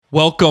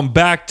Welcome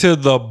back to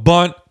the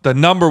Bunt, the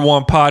number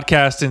one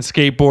podcast in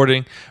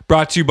skateboarding,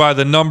 brought to you by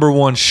the number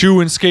one shoe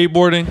in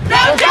skateboarding.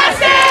 No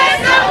justice,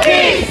 no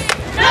peace!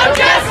 No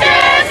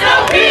justice,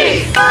 no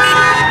peace!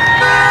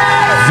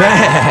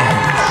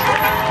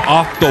 Vans.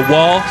 Off the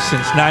wall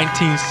since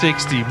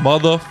 1960,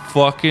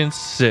 motherfucking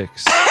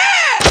 6.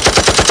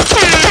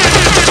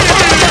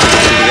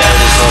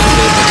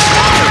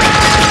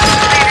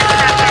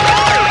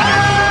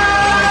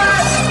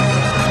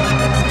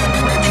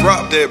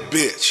 Drop that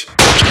bitch.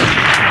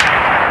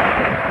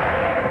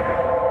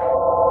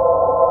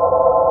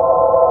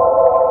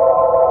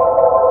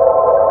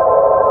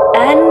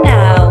 And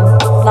now,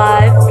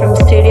 live from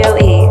Studio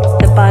E,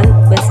 The Bunt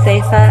with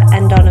Safer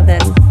and Donovan.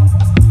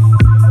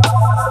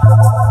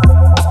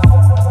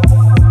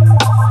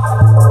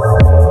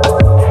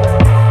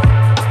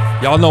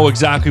 Y'all know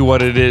exactly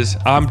what it is.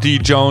 I'm D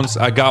Jones.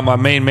 I got my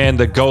main man,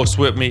 the Ghost,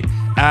 with me.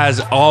 As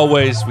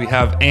always, we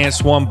have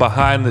Antoine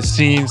behind the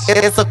scenes.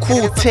 It's a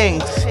cool thing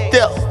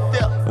still.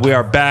 We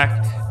are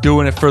back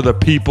doing it for the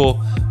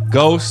people.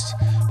 Ghost,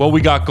 what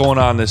we got going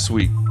on this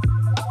week?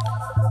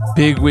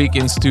 Big week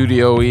in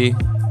Studio E, you know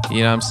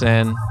what I'm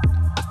saying?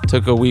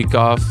 Took a week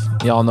off,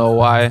 y'all know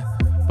why,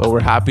 but we're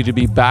happy to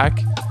be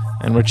back,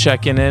 and we're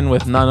checking in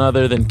with none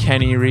other than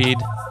Kenny Reed,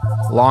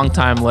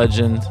 longtime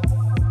legend.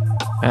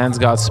 Man's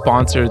got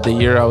sponsored the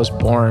year I was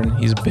born.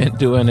 He's been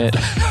doing it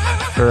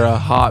for a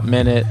hot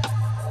minute.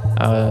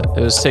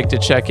 It was sick to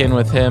check in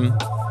with him,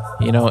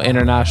 you know,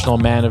 international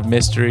man of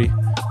mystery,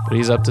 but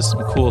he's up to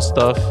some cool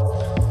stuff.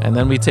 And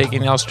then we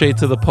taking y'all straight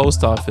to the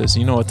post office.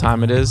 You know what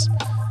time it is.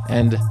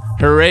 And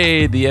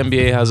hooray, the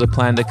NBA has a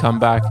plan to come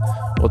back.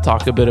 We'll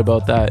talk a bit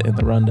about that in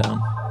the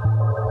rundown.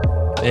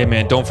 Hey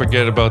man, don't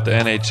forget about the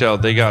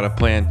NHL. They got a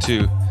plan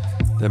too.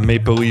 The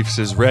Maple Leafs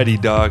is ready,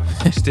 dog.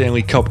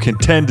 Stanley Cup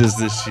contenders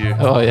this year.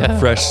 Oh yeah.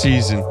 Fresh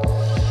season.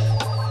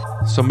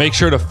 So make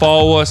sure to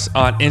follow us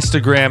on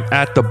Instagram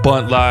at The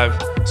Bunt Live.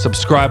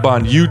 Subscribe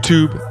on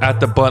YouTube at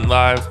The Bunt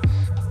Live.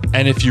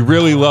 And if you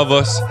really love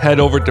us, head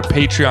over to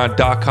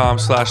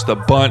patreon.com/The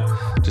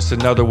Bunt. Just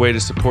another way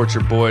to support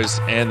your boys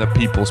and the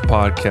People's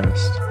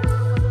Podcast.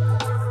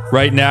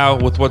 Right now,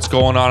 with what's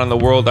going on in the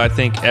world, I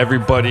think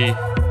everybody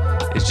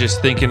is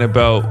just thinking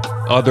about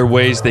other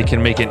ways they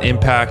can make an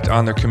impact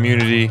on their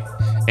community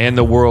and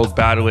the world,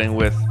 battling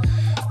with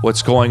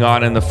what's going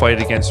on in the fight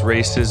against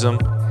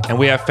racism. And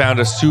we have found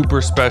a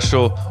super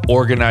special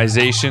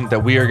organization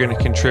that we are going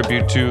to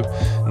contribute to,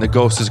 and the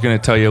Ghost is going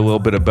to tell you a little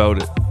bit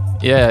about it.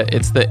 Yeah,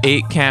 it's the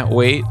 8 Can't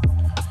Wait.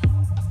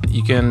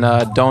 You can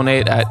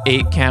donate at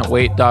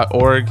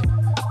 8cantwait.org.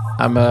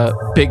 I'm a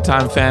big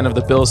time fan of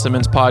the Bill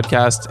Simmons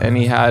podcast, and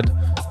he had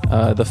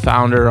the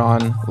founder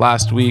on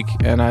last week,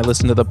 and I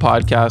listened to the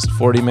podcast,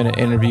 40-minute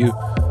interview.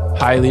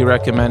 Highly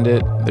recommend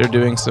it. They're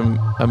doing some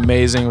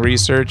amazing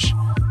research.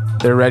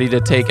 They're ready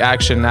to take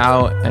action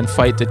now and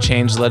fight to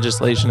change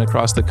legislation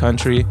across the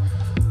country.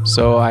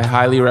 So I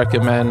highly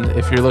recommend,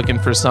 if you're looking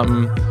for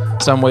some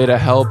way to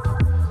help,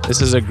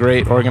 this is a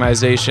great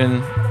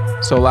organization.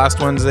 So last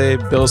Wednesday,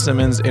 Bill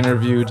Simmons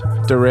interviewed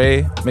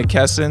DeRay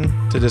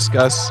McKesson to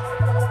discuss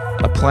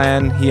a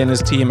plan he and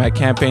his team at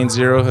Campaign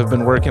Zero have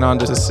been working on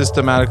to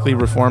systematically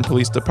reform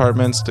police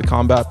departments to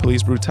combat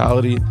police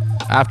brutality.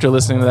 After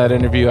listening to that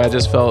interview, I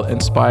just felt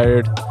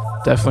inspired.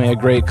 Definitely a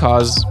great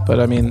cause, but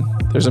I mean,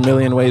 there's a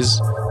million ways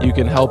you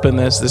can help in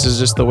this. This is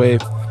just the way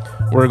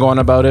we're going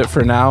about it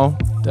for now.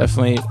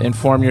 Definitely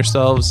inform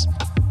yourselves,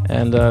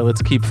 and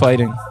let's keep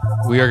fighting.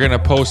 We are going to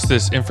post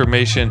this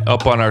information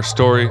up on our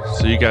story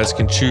so you guys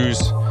can choose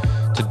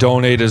to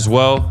donate as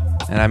well.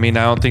 And I mean,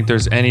 I don't think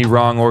there's any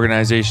wrong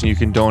organization you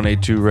can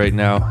donate to right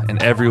now,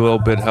 and every little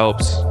bit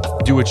helps.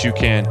 Do what you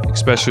can,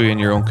 especially in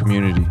your own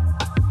community.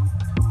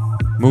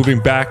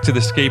 Moving back to the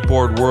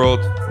skateboard world,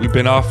 we've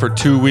been off for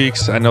 2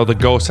 weeks. I know the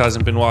Ghost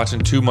hasn't been watching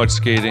too much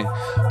skating,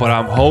 but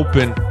I'm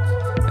hoping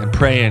and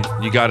praying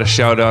you got a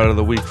shout out of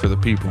the week for the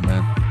people,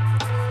 man.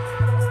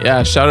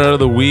 Yeah, shout out of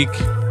the week.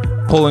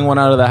 Pulling one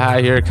out of the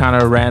hat here, kind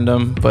of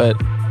random, but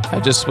I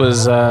just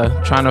was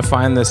trying to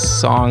find this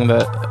song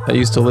that I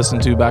used to listen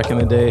to back in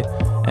the day,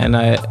 and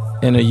I,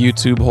 in a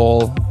YouTube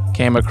hole,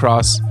 came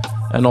across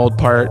an old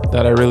part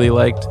that I really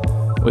liked,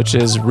 which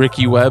is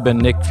Ricky Webb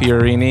and Nick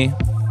Fiorini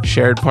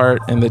shared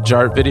part in the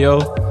Jart video.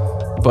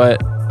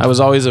 But I was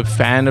always a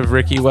fan of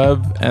Ricky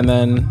Webb, and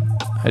then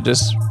I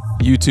just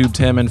YouTubed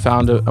him and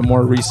found a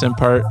more recent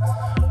part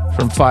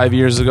from 5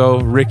 years ago.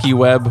 Ricky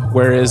Webb,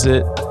 Where Is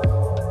It?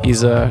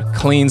 He's a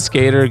clean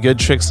skater, good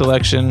trick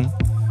selection,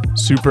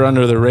 super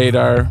under the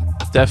radar.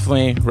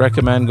 Definitely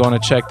recommend going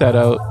to check that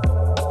out.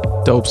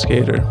 Dope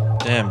skater.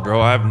 Damn,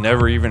 bro, I've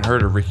never even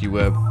heard of Ricky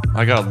Webb.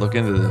 I gotta look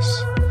into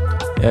this.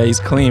 Yeah, he's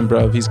clean,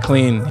 bro. He's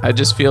clean. I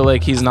just feel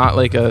like he's not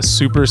like a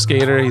super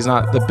skater. He's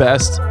not the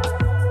best,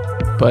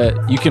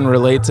 but you can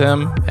relate to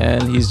him,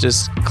 and he's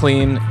just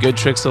clean, good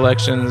trick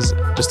selections.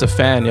 Just a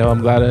fan, yo.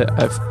 I'm glad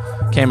I've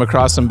came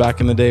across him back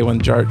in the day when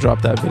Jart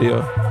dropped that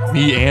video.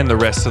 Me and the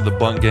rest of the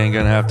Bunt gang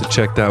gonna have to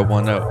check that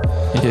one out.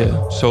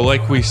 Yeah. So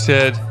like we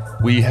said,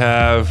 we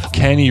have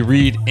Kenny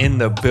Reed in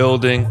the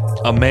building,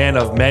 a man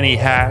of many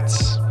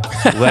hats.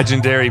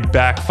 legendary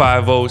back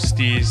 5-0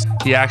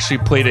 steez. He actually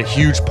played a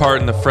huge part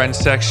in the friends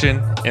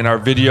section in our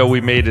video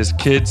we made as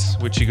kids,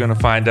 which you're going to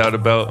find out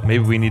about.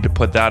 Maybe we need to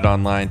put that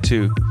online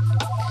too.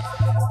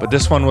 But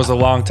this one was a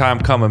long time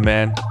coming,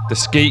 man. The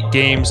skate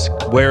games,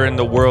 where in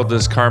the world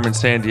is Carmen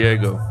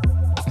Sandiego?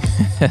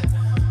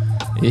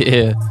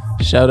 Yeah,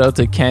 shout out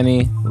to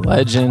Kenny,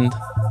 legend.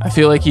 I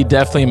feel like he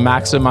definitely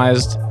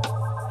maximized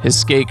his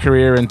skate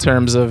career in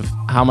terms of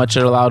how much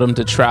it allowed him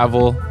to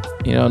travel.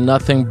 You know,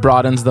 nothing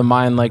broadens the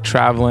mind like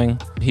traveling.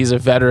 He's a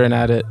veteran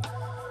at it.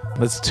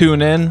 Let's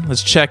tune in.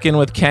 Let's check in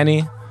with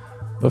Kenny.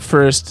 But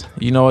first,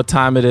 you know what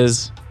time it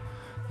is.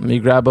 Let me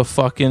grab a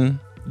fucking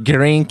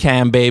green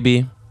can,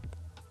 baby.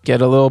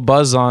 Get a little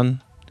buzz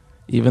on,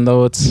 even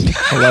though it's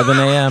 11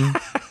 a.m.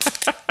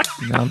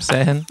 You know what I'm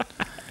saying?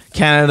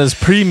 Canada's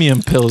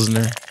premium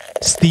Pilsner,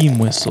 Steam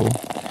Whistle,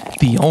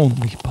 the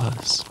only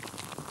buzz.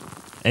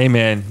 Hey,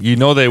 man, you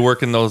know they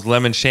working those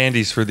lemon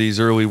shandies for these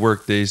early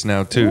work days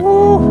now, too.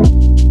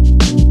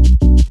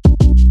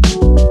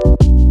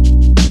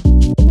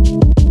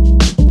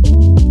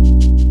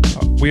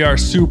 We are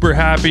super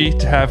happy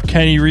to have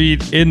Kenny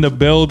Reed in the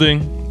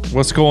building.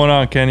 What's going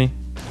on, Kenny?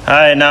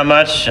 Hi, not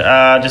much.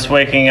 Just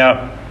waking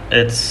up.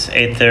 It's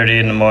 8:30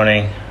 in the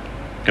morning.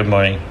 Good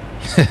morning.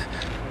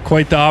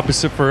 Quite the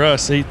opposite for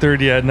us,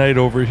 8:30 at night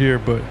over here,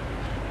 but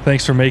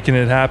thanks for making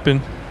it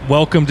happen.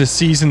 Welcome to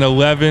season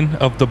 11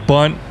 of The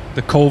Bunt,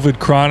 the COVID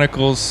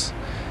Chronicles.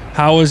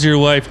 How has your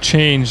life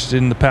changed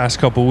in the past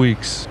couple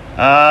weeks?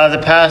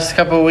 The past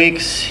couple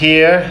weeks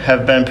here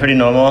have been pretty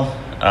normal.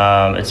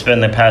 It's been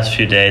the past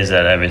few days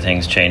that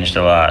everything's changed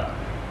a lot.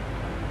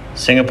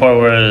 Singapore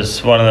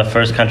was one of the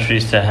first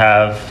countries to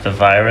have the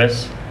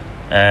virus,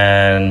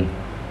 and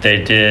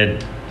they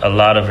did a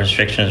lot of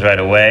restrictions right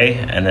away,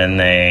 and then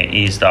they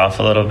eased off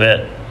a little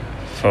bit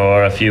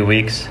for a few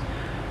weeks.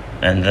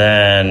 And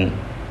then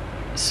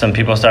some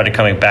people started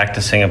coming back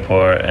to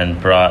Singapore and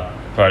brought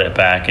it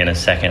back in a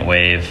second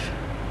wave.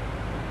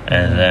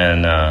 And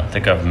then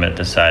the government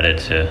decided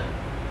to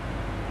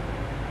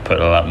put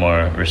a lot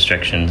more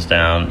restrictions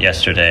down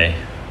yesterday.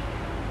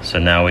 So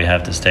now we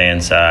have to stay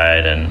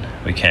inside and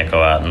we can't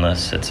go out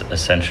unless it's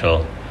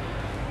essential.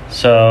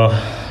 So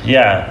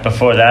yeah,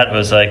 before that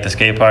was like the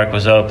skate park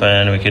was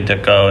open. We could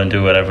go and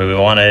do whatever we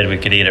wanted. We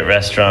could eat at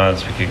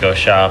restaurants. We could go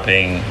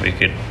shopping. We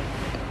could,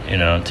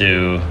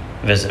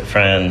 visit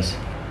friends.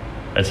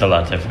 It's a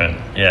lot different.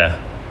 Yeah.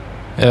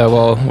 Yeah,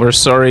 well, we're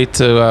sorry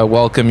to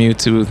welcome you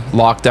to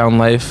lockdown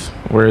life.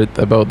 We're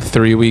about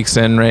 3 weeks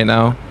in right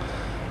now.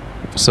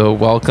 So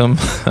welcome,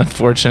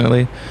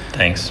 unfortunately.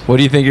 Thanks. What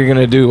do you think you're going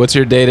to do? What's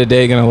your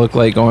day-to-day going to look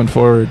like going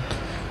forward?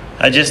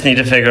 I just need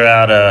to figure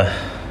out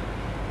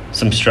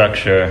some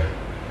structure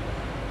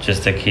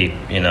just to keep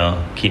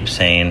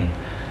sane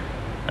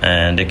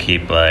and to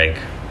keep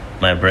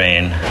my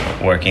brain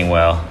working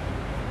well.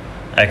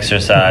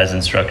 Exercise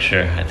and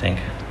structure, I think,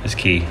 is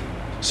key.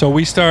 So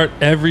we start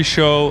every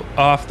show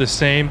off the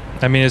same.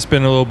 I mean, it's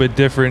been a little bit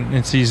different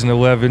in season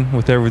 11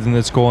 with everything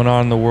that's going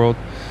on in the world.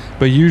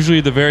 But usually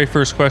the very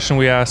first question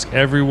we ask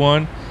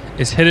everyone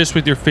is hit us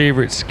with your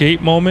favorite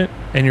skate moment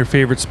and your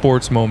favorite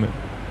sports moment.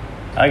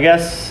 I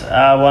guess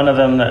one of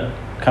them that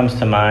comes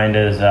to mind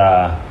is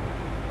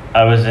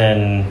I was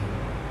in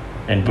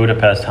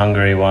Budapest,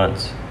 Hungary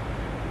once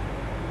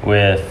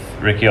with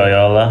Ricky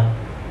Oyola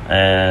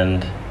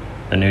and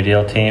the New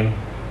Deal team.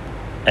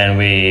 And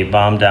we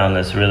bombed down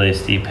this really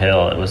steep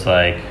hill. It was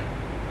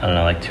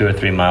 2 or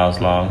 3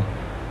 miles long.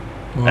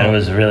 Wow. And it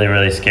was really,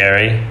 really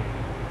scary.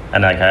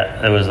 And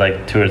it was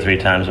 2 or 3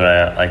 times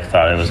where I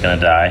thought I was gonna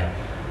die.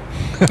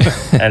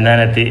 And then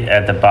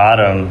at the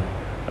bottom,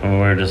 we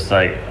were just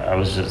I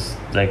was just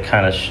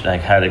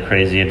had a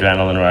crazy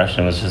adrenaline rush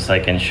and was just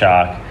in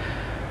shock.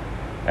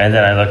 And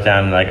then I looked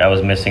down and I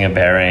was missing a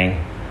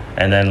bearing.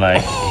 And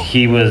then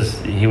he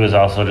was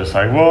also just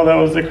whoa, that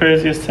was the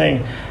craziest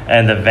thing.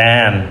 And the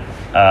van,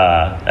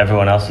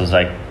 everyone else was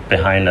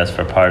behind us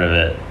for part of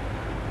it,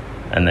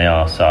 and they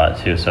all saw it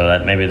too. So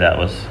that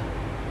was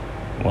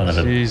one of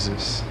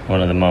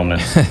the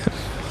moments.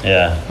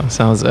 Yeah, that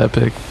sounds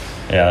epic.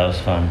 Yeah, that was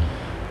fun.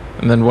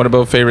 And then what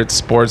about favorite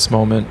sports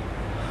moment?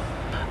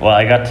 Well,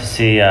 I got to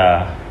see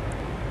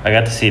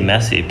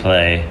Messi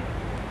play.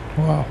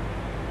 Wow.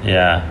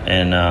 Yeah,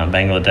 in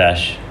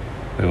Bangladesh,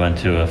 we went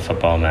to a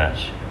football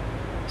match,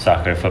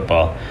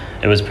 football.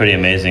 It was pretty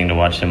amazing to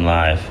watch him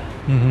live.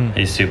 Mm-hmm.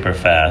 He's super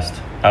fast.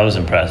 I was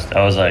impressed.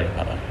 I was I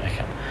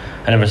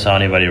never saw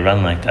anybody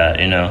run like that,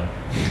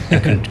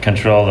 and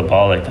control the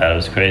ball like that. It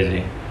was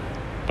crazy.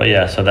 But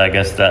yeah, so I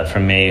guess that for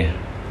me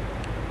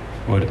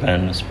would have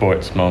been a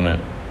sports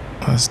moment.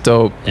 That's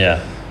dope.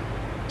 Yeah.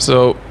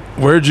 So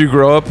where'd you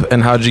grow up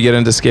and how'd you get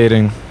into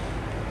skating?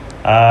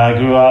 I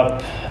grew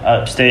up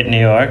upstate New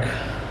York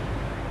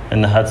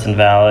in the Hudson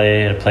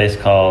Valley at a place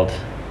called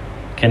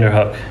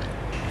Kinderhook.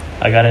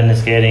 I got into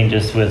skating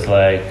just with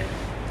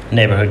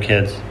neighborhood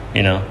kids,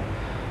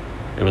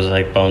 It was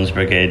Bones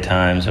Brigade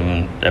times, and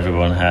when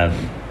everyone had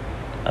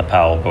a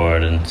paddle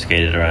board and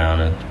skated around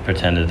and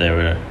pretended they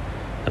were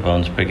the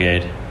Bones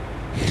Brigade.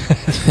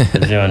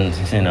 doing,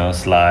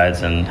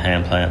 slides and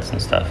hand plants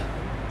and stuff.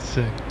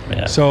 Sick.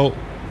 Yeah. So,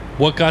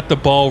 what got the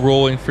ball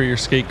rolling for your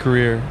skate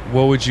career?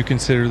 What would you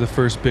consider the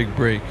first big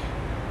break?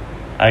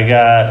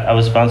 I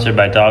was sponsored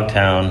by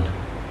Dogtown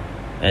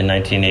in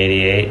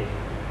 1988.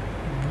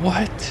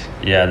 What?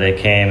 Yeah, they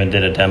came and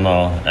did a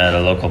demo at a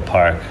local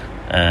park,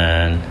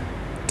 and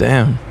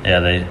Damn. yeah,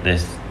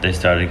 they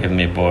started giving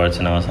me boards,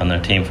 and I was on their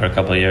team for a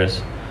couple of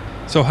years.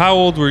 So how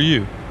old were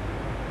you?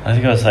 I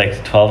think I was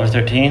like 12 or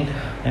 13,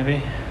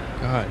 maybe.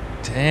 God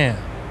damn.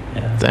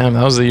 Yeah. Damn,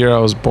 that was the year I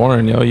was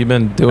born, yo. You've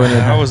been doing it.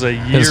 I was a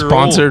year Been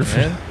sponsored old,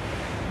 man.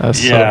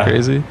 That's Yeah. so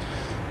crazy.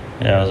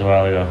 Yeah, it was a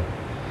while ago.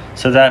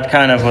 So that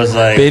kind of was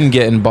like... Been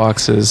getting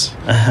boxes.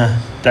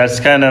 That's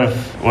kind of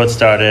what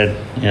started,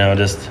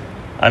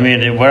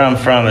 where I'm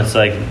from, it's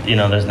like,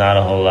 there's not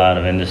a whole lot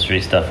of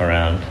industry stuff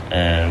around.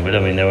 And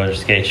there were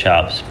skate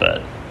shops,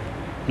 but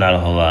not a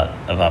whole lot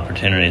of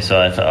opportunity.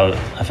 So I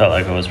felt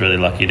like I was really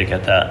lucky to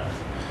get that.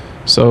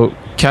 So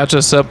catch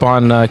us up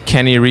on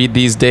Kenny Reed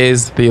these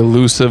days, the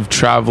elusive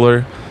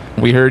traveler.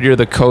 We heard you're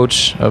the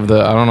coach of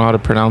the, I don't know how to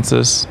pronounce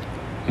this,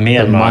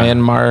 Myanmar. the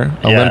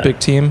Myanmar Olympic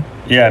team.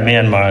 Yeah,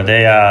 Myanmar.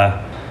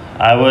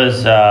 I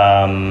was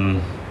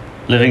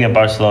living in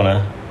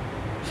Barcelona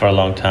for a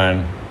long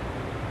time,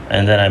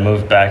 and then I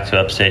moved back to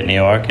upstate New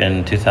York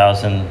in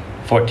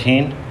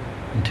 2014,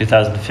 in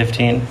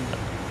 2015,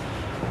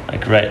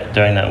 like right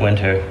during that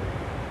winter.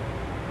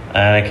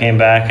 And I came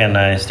back and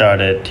I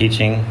started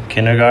teaching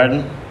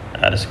kindergarten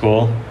at a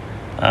school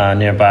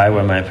nearby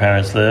where my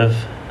parents live,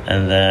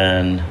 and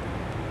then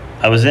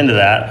I was into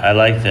that. I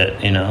liked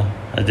it,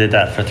 I did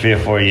that for 3 or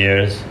 4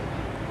 years.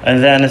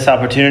 And then this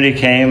opportunity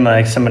came,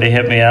 like somebody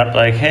hit me up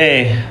like,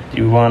 hey,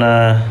 you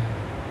wanna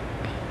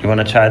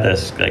try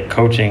this, like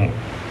coaching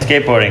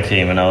skateboarding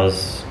team? And I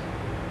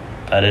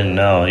didn't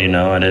know,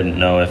 I didn't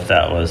know if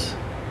that was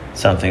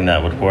something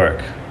that would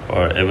work,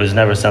 or it was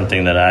never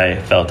something that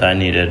I felt I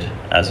needed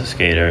as a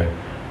skater.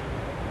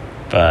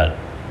 But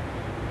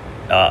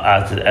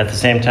at the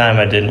same time,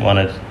 I didn't want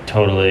to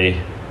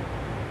totally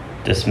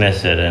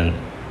dismiss it and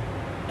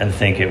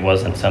think it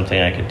wasn't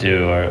something I could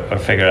do, or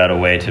figure out a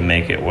way to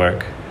make it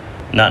work.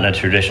 Not in a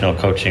traditional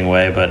coaching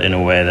way, but in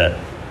a way that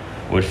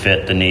would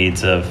fit the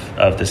needs of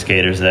the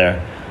skaters there.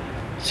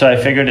 So I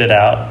figured it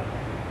out,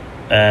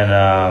 and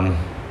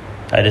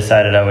I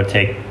decided I would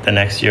take the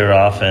next year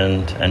off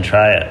and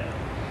try it.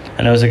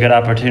 And it was a good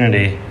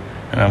opportunity,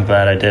 and I'm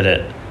glad I did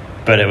it.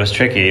 But it was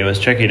tricky. It was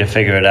tricky to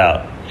figure it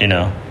out,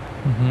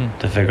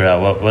 to figure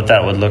out what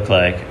that would look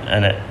like.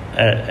 And it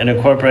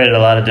incorporated a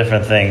lot of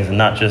different things, and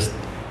not just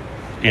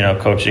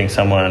coaching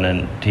someone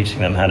and teaching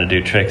them how to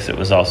do tricks. It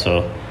was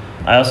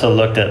I also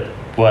looked at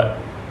what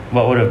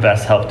would have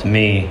best helped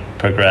me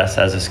progress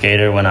as a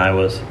skater when I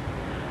was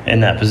in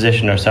that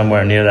position or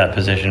somewhere near that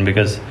position,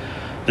 because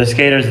the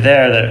skaters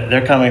there,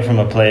 they're coming from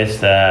a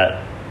place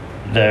that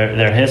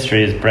their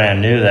history is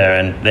brand new there,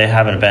 and they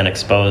haven't been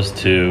exposed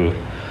to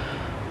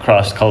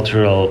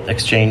cross-cultural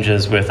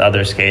exchanges with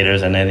other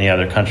skaters in any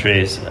other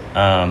countries.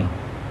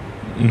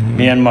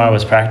 Myanmar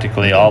was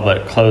practically all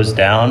but closed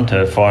down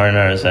to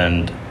foreigners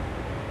and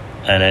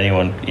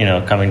anyone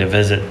coming to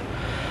visit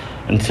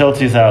until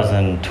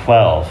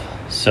 2012.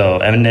 So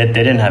they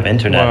didn't have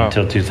internet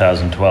until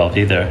 2012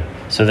 either.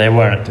 So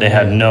they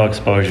had no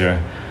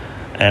exposure.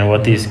 And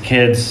what these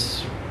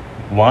kids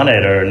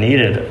wanted or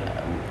needed,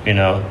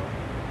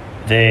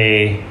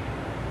 they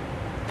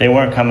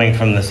weren't coming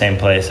from the same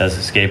place as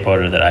a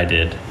skateboarder that I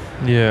did.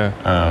 Yeah.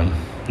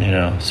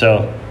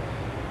 So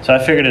I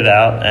figured it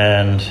out,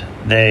 and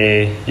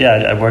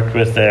I worked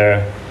with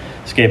their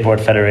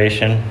skateboard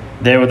federation.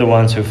 They were the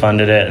ones who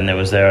funded it, and it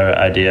was their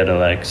idea to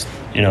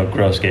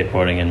grow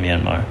skateboarding in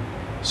Myanmar.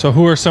 So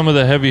who are some of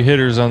the heavy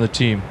hitters on the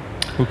team?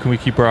 Who can we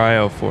keep our eye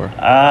out for?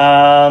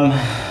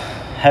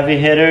 Heavy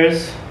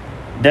hitters,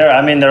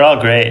 they're all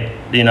great.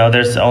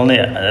 There's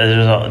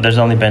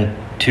only been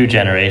 2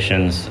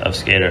 generations of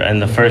skater,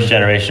 and the first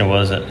generation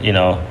was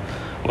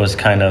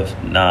kind of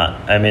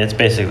not. It's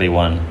basically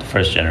the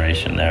first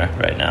generation there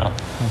right now,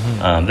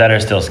 that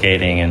are still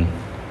skating and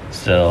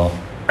still.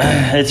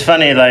 It's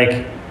funny,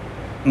 like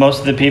most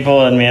of the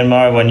people in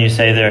Myanmar, when you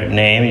say their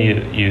name,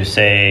 you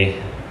say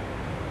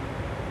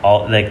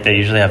all, like they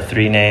usually have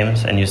 3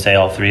 names, and you say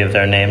all 3 of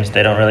their names.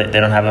 They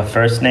don't have a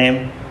first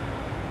name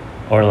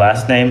or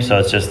last name, so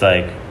it's just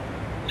like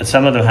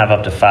some of them have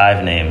up to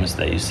 5 names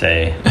that you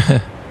say.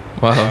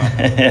 Wow.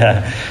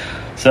 Yeah.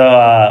 So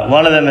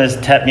one of them is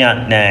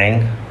Tepnyat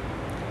Nang.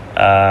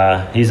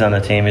 He's on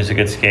the team. He's a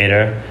good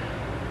skater.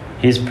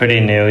 He's pretty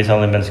new. He's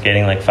only been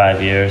skating like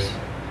 5 years.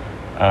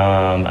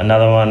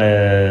 Another one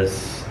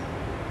is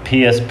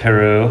P.S.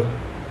 Peru,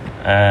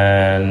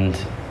 and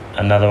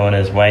another one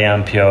is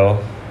Wayam Pyo.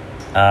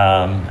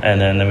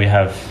 And then we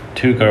have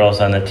 2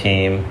 girls on the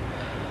team,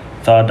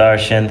 Thodar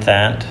Shin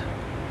Thant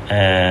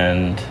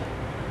and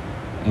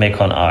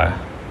Mekon R.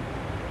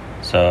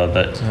 So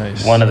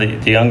Nice. one of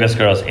the youngest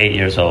girl is 8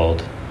 years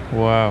old.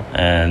 Wow.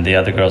 And the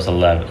other girl's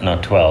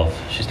 12.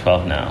 She's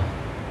 12 now.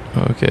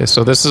 Okay,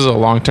 so this is a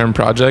long-term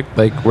project.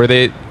 Like, were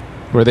they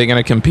Were they going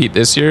to compete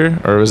this year,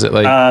 or was it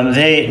like?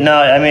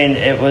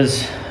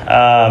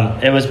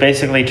 It was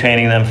basically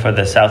training them for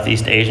the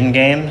Southeast Asian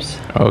Games.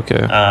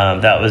 Okay.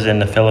 That was in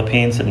the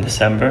Philippines in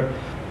December.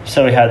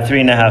 So we had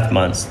 3.5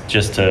 months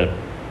just to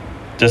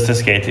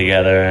skate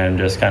together and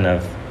just kind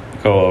of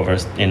go over,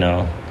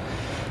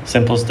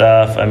 simple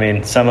stuff. I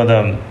mean, some of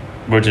them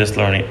were just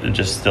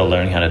still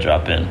learning how to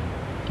drop in.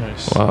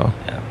 Nice. Wow.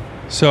 Yeah.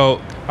 So,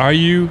 are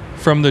you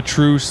from the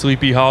true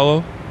Sleepy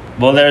Hollow?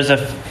 Well, there's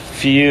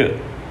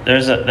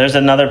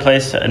another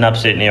place in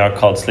upstate New York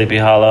called Sleepy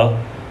Hollow.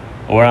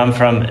 Where I'm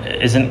from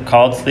isn't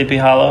called Sleepy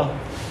Hollow,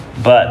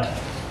 but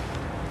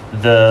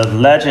the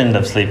legend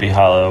of Sleepy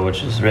Hollow,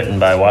 which is written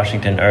by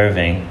Washington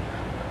Irving,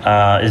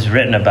 is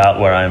written about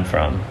where I'm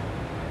from.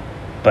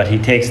 But he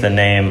takes the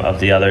name of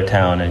the other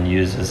town and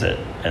uses it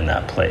in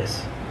that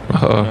place.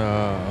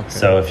 Okay.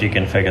 So if you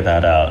can figure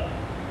that out,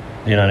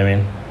 you know what I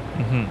mean?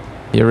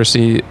 Mm-hmm. You ever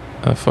see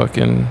a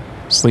fucking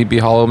Sleepy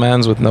Hollow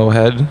Man's with no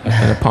head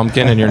and a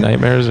pumpkin in your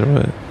nightmares, or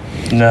what?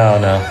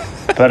 No.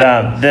 But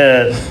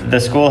the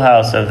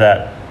schoolhouse of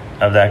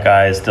that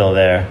guy is still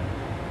there,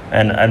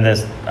 and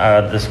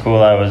the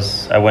school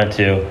I went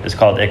to is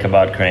called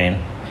Ichabod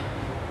Crane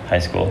High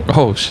School.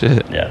 Oh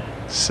shit! Yeah,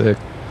 sick.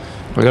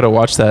 We gotta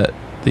watch the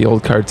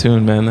old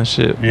cartoon, man. That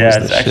shit. Yeah, was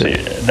it's actually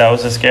that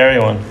was a scary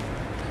one.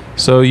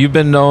 So you've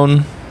been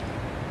known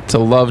to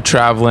love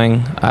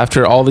traveling.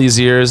 After all these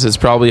years, it's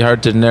probably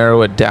hard to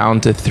narrow it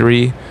down to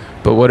 3.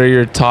 But what are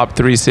your top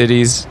 3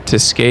 cities to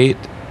skate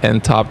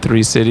and top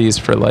 3 cities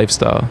for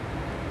lifestyle?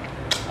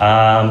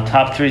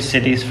 Top 3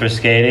 cities for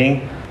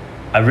skating.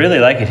 I really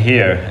like it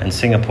here in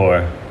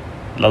Singapore.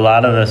 A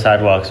lot of the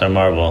sidewalks are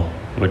marble,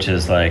 which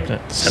is like the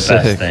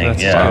best thing.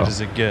 That's as good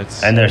as it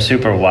gets. And they're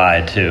super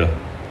wide too.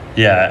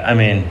 Yeah, I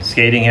mean,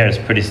 skating here is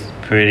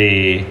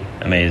pretty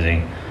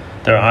amazing.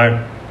 There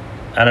aren't,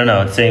 I don't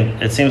know,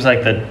 it seems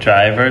like the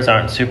drivers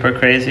aren't super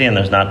crazy and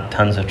there's not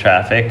tons of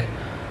traffic.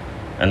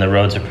 And the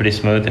roads are pretty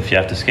smooth if you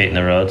have to skate in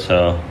the road,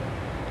 so...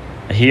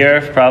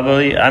 Here,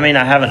 probably, I mean,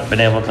 I haven't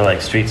been able to,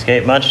 like, street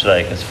skate much,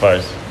 like, as far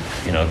as,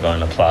 going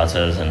to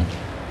plazas and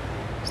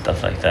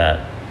stuff like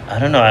that. I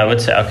don't know, I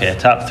would say, okay,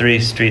 top 3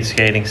 street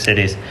skating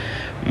cities.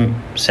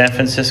 San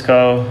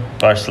Francisco,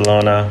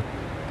 Barcelona,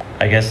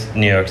 I guess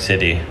New York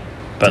City.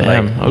 But,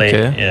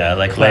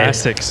 late,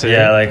 classic city.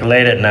 Yeah, like,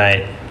 late at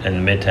night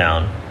in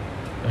Midtown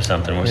or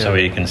something, so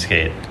where you can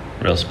skate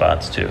real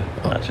spots, too,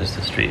 not just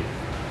the street.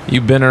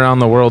 You've been around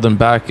the world and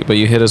back, but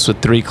you hit us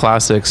with 3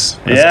 classics.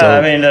 That's dope. I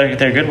mean,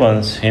 they're good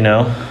ones,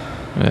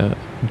 Yeah.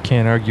 You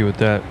can't argue with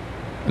that.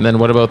 And then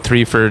what about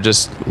 3 for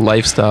just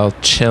lifestyle,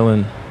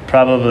 chilling?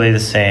 Probably the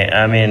same.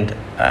 I mean,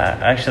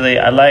 actually,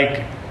 I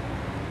like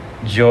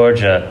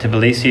Georgia,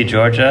 Tbilisi,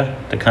 Georgia,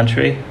 the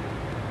country.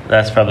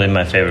 That's probably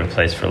my favorite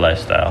place for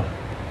lifestyle.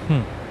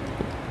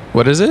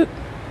 What is it?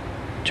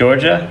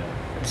 Georgia.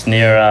 It's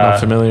near... Not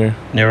familiar.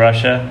 Near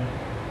Russia,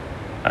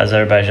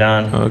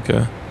 Azerbaijan.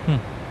 Okay.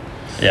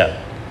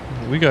 Yeah.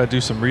 We gotta do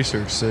some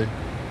research, Sig.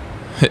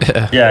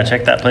 Yeah,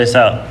 check that place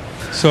out.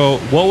 So,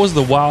 what was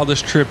the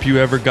wildest trip you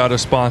ever got a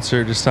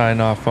sponsor to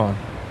sign off on?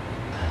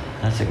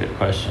 That's a good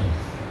question.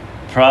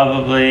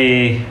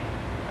 Probably,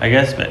 I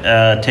guess,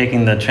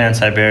 taking the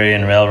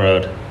Trans-Siberian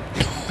Railroad.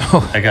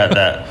 I got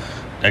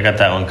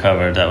that one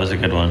covered. That was a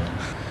good one.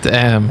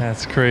 Damn.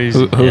 That's crazy.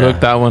 Who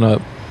hooked that one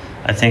up?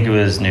 I think it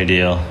was New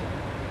Deal.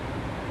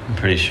 I'm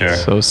pretty sure.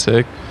 So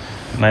sick.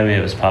 Maybe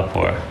it was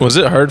Papua. Was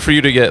it hard for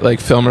you to get like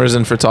filmers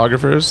and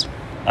photographers?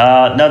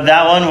 No,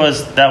 that one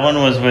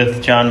was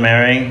with John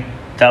Maring.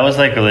 That was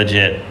like a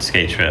legit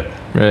skate trip.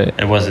 Right.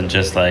 It wasn't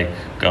just like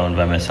going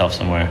by myself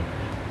somewhere.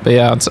 But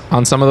yeah,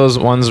 on some of those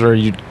ones where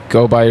you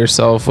go by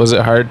yourself, was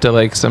it hard to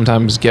like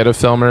sometimes get a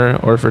filmer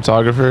or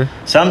photographer?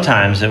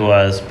 Sometimes it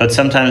was, but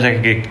sometimes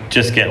I could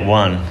just get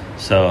one.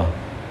 So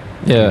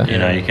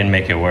yeah, you can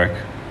make it work.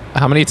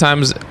 How many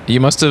times you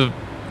must have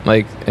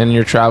like in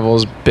your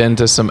travels been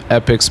to some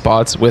epic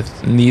spots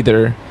with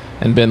neither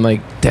and been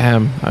like,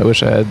 damn, I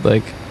wish I had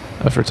like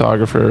a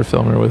photographer or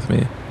filmer with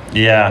me?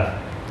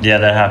 Yeah,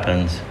 that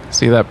happens.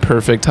 See that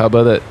perfect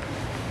hubba that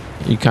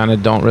you kind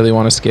of don't really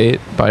want to skate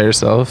by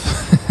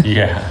yourself?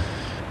 Yeah.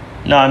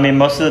 No, I mean,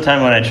 most of the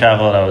time when I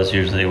traveled, I was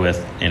usually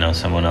with,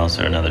 someone else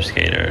or another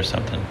skater or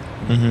something.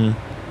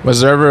 Mm-hmm.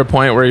 Was there ever a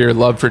point where your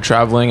love for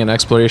traveling and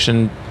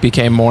exploration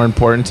became more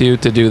important to you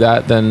to do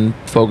that than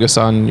focus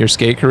on your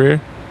skate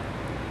career?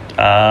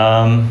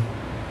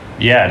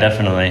 Yeah,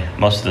 definitely.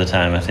 Most of the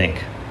time, I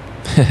think.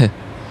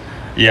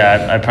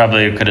 Yeah, I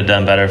probably could have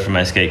done better for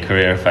my skate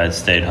career if I'd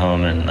stayed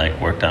home and like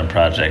worked on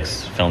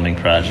projects, filming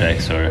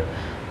projects or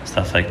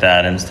stuff like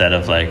that, instead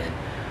of like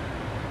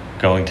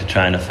going to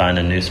trying to find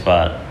a new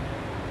spot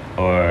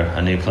or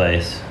a new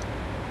place.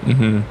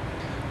 Mm-hmm.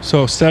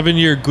 So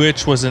 7-year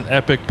glitch was an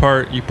epic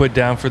part you put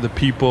down for the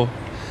people.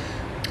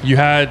 You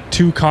had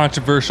 2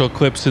 controversial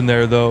clips in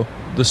there though.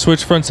 The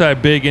switch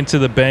frontside big into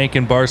the bank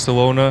in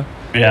Barcelona.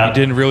 Yeah. You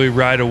didn't really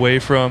ride away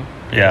from.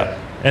 Yeah.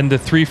 And the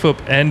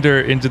 3-foot ender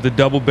into the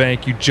double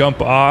bank, you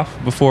jump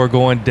off before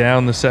going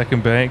down the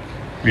second bank.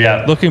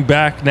 Yeah. Looking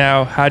back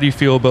now, how do you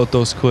feel about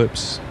those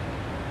clips?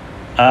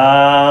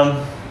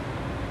 I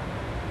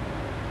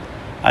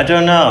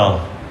don't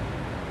know.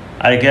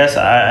 I guess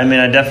I mean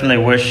I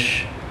definitely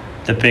wish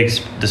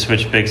the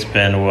switch big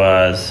spin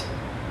was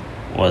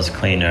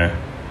cleaner.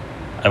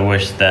 I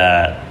wish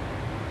that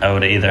I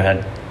would have either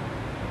had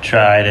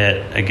tried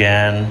it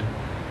again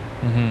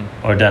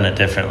or done it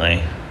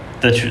differently.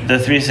 The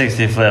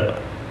 360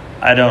 flip,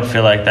 I don't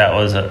feel like that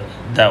wasn't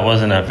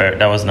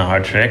a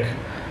hard trick.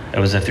 It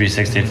was a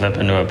 360 flip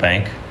into a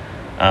bank.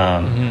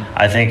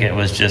 I think it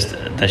was just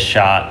the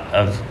shot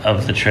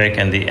of the trick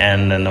and the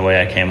end and the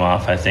way I came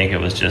off. I think it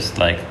was just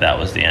like that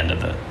was the end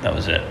of that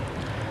was it.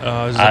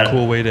 This is a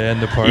cool way to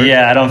end the part.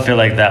 Yeah, I don't feel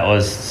like that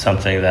was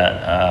something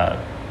that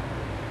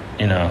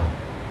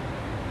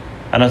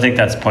I don't think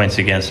that's points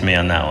against me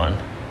on that one.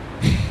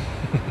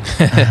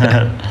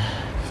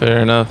 Fair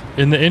enough.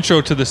 In the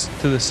intro to the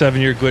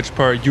 7-year glitch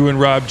part, you and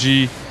Rob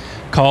G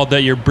called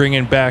that you're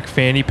bringing back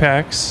fanny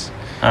packs.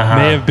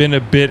 May have been a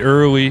bit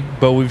early,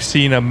 but we've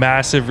seen a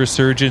massive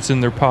resurgence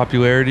in their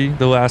popularity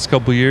the last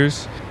couple of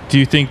years. Do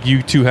you think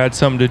you two had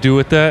something to do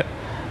with that?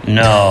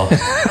 No.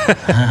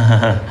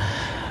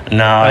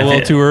 No. A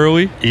little too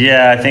early?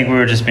 Yeah, I think we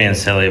were just being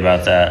silly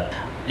about that.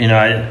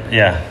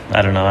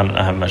 I don't know. I don't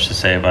have much to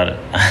say about it.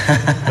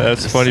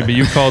 That's funny, but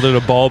you called it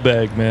a ball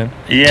bag, man.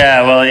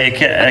 Yeah, well,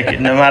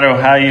 no matter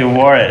how you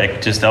wore it,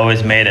 it just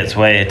always made its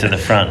way to the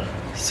front.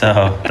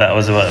 So that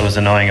was what was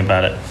annoying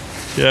about it.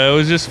 Yeah, it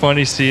was just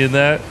funny seeing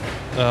that,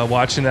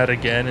 watching that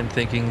again and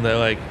thinking that,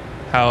 like,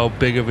 how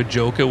big of a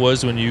joke it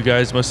was when you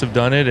guys must have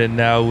done it, and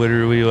now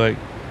literally, like,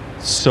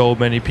 so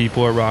many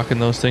people are rocking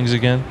those things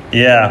again.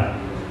 Yeah,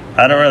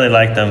 I don't really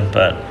like them,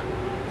 but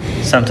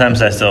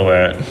sometimes I still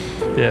wear it.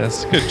 Yeah,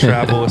 it's a good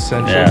travel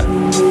essential. Yeah.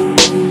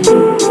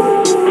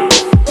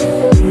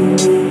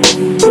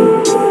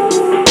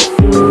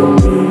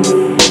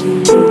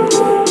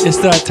 It's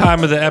that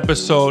time of the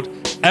episode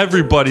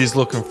everybody's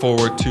looking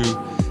forward to.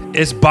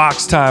 It's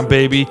box time,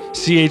 baby.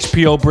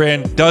 CHPO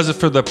brand does it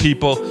for the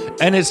people,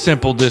 and it's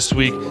simple this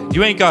week.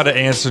 You ain't got to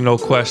answer no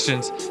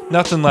questions,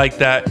 nothing like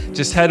that.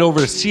 Just head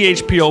over to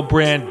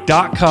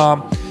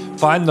chpobrand.com,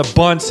 find the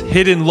Bunt's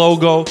hidden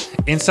logo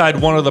inside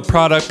one of the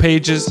product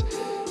pages.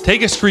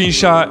 Take a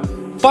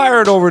screenshot,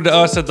 fire it over to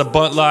us at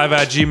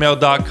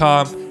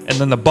thebuntlive@gmail.com, and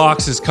then the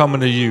box is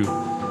coming to you.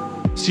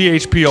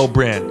 CHPO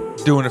brand,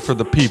 doing it for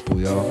the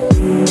people, y'all.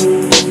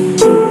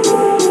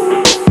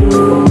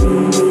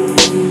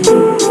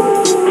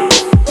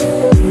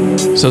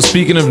 So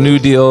speaking of New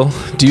Deal,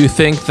 do you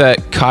think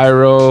that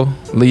Cairo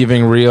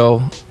leaving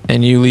Real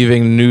and you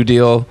leaving New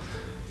Deal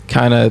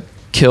kind of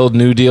killed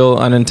New Deal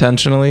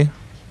unintentionally?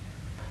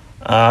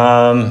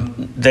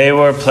 They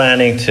were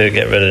planning to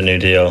get rid of New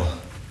Deal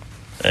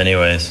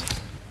anyways.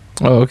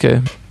 Oh,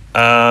 okay.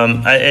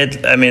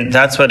 I mean,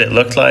 that's what it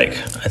looked like,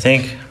 I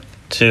think,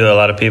 to a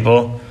lot of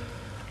people.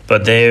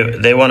 But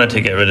they wanted to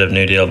get rid of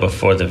New Deal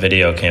before the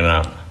video came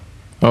out.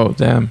 Oh,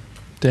 damn.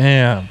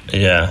 Damn.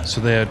 Yeah.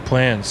 So they had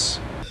plans.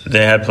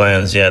 They had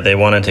plans, yeah. They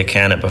wanted to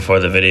can it before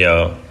the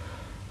video,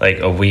 like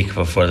a week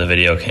before the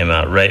video came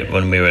out, right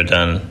when we were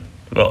done,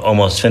 well,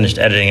 almost finished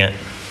editing it.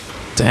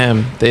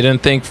 Damn. They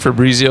didn't think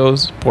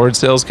Fabrizio's board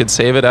sales could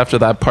save it after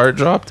that part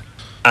dropped?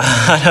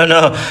 I don't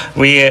know.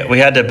 We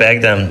had to beg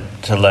them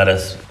to let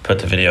us put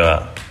the video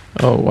out.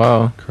 Oh,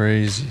 wow.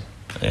 Crazy.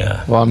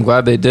 Yeah. Well, I'm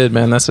glad they did,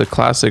 man. That's a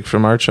classic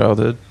from our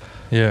childhood.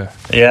 Yeah.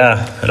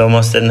 Yeah, it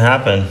almost didn't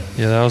happen.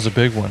 Yeah, that was a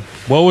big one.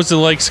 What was it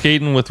like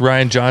skating with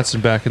Ryan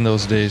Johnson back in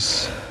those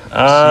days?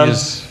 Was he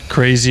as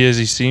crazy as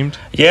he seemed?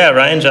 Yeah,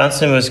 Ryan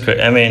Johnson was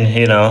great. I mean,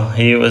 he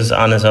was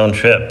on his own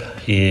trip.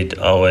 He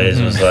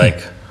always was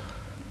like,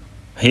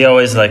 he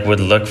always like would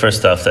look for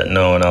stuff that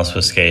no one else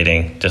was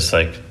skating, just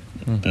like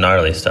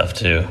gnarly stuff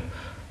too,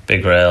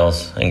 big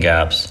rails and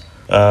gaps.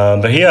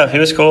 But yeah, he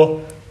was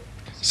cool.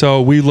 So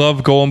we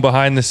love going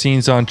behind the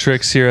scenes on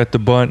tricks here at the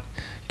Bunt.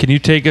 Can you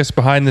take us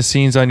behind the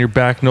scenes on your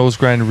back nose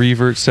grind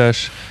revert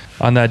sesh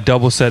on that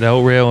double set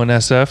out rail in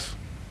SF?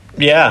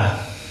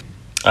 Yeah.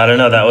 I don't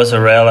know. That was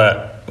a rail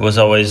that I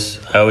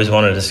always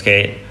wanted to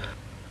skate.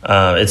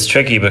 It's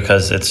tricky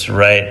because it's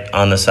right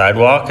on the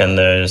sidewalk and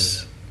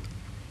there's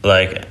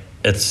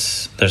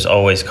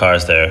always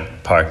cars there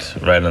parked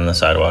right on the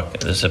sidewalk.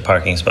 There's a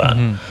parking spot.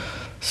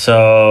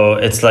 So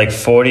it's like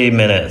 40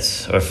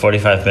 minutes or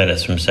 45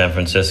 minutes from San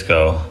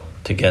Francisco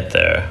to get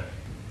there.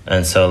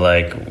 And so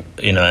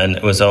and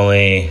it was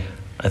only,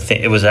 I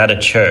think it was at a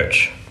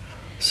church.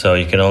 So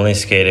you can only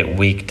skate it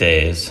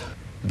weekdays.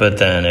 But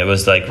then it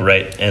was like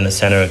right in the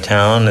center of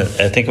town.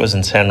 I think it was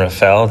in San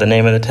Rafael, the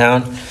name of the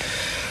town.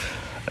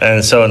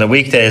 And so on the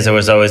weekdays, there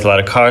was always a lot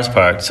of cars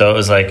parked. So it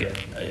was like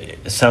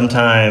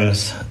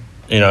sometimes,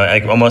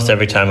 like almost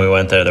every time we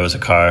went there was a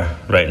car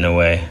right in the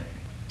way.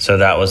 So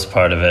that was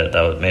part of it.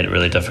 That made it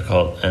really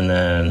difficult. And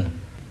then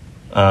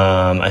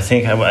I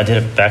think I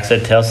did a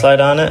backside tail slide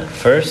on it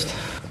first.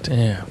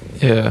 Damn.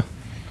 Yeah.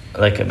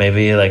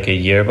 Maybe like a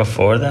year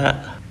before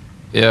that.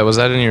 Yeah, was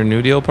that in your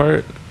New Deal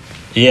part?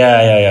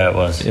 Yeah, it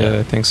was. Yeah,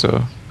 I think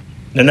so.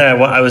 And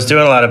then I was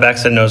doing a lot of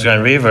backside nose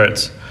grind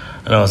reverts,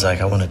 and I was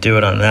like, I want to do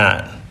it on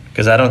that.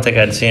 because I don't think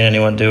I'd seen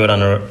anyone do it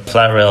on a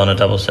flat rail on a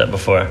double set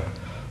before.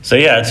 So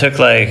yeah, it took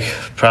like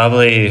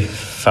probably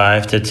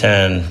 5 to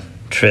 10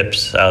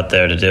 trips out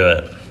there to do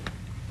it.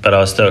 But I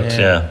was stoked,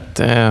 yeah.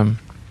 Damn.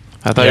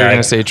 I thought you were going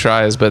to say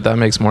tries, but that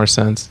makes more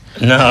sense.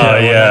 No,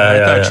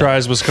 I thought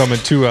tries was coming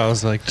too. I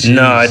was like, geez.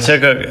 No,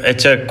 it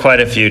took quite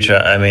a few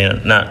tries.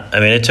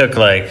 It took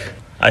like,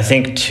 I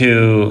think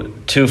two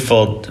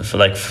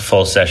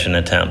full session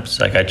attempts.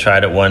 Like I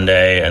tried it one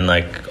day and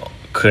like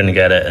couldn't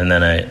get it, and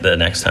then the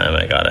next time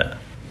I got it.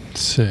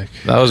 Sick.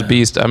 That was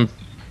beast.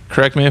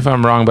 Correct me if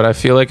I'm wrong, but I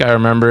feel like I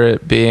remember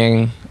it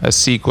being a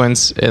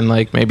sequence in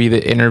like maybe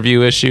the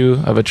interview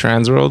issue of a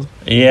Transworld.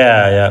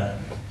 Yeah.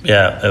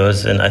 It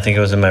was I think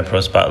it was in my Pro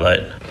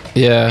Spotlight.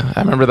 Yeah,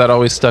 I remember that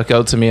always stuck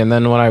out to me. And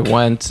then when I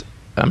went,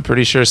 I'm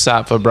pretty sure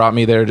Satva brought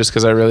me there just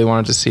because I really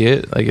wanted to see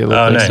it. Like it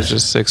looked like such a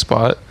sick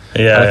spot.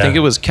 Yeah, I think it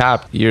was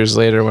capped years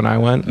later when I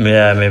went.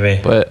 Yeah,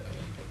 maybe. But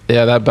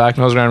yeah, that back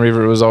nose grind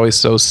reaver was always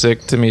so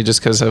sick to me just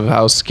because of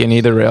how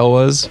skinny the rail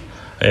was.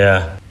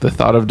 Yeah. The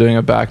thought of doing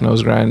a back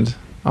nose grind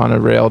on a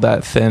rail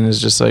that thin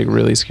is just like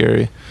really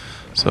scary.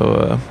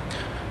 So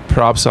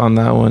props on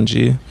that one,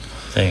 G.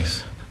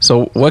 Thanks.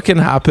 So what can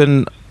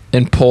happen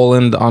in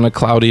Poland on a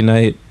cloudy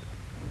night?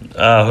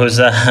 Who's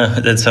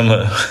that? Did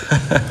someone?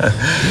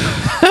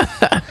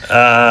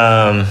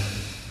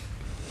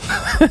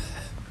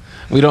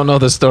 We don't know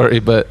the story,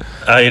 but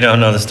Oh, you don't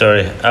know the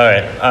story. All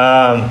right.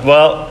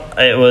 Well,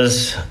 it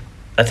was.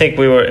 I think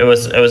we were. It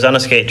was on a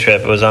skate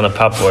trip. It was on a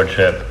pop board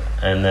trip,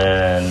 and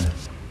then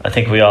I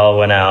think we all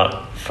went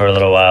out for a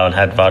little while and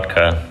had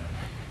vodka,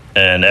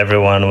 and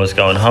everyone was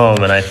going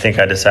home, and I think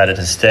I decided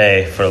to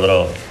stay for a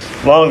little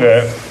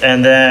longer,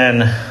 and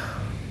then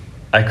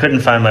I couldn't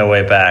find my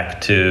way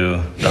back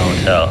to the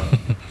hotel.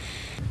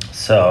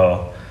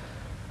 So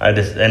and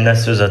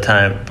this was a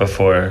time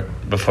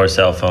before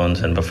cell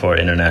phones and before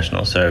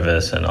international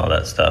service and all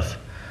that stuff.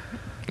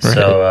 Right.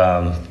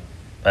 So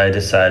I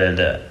decided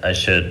that I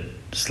should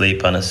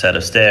sleep on a set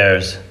of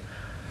stairs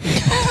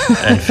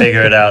and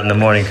figure it out in the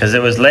morning, because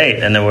it was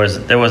late and there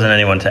wasn't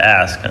anyone to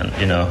ask,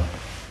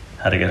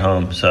 how to get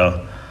home.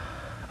 So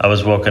I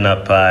was woken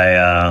up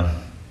by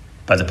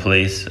the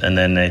police, and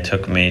then they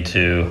took me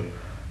to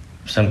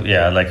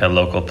like a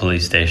local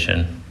police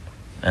station,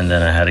 and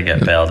then I had to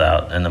get bailed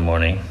out in the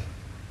morning.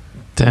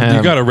 Damn.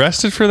 You got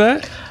arrested for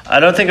that?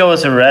 I don't think I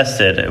was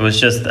arrested. It was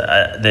just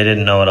they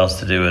didn't know what else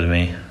to do with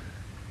me,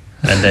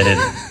 and they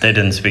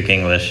didn't speak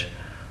English.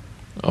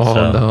 Oh,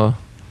 so, no.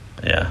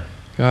 Yeah.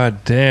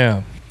 God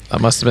damn.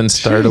 That must have been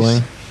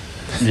startling.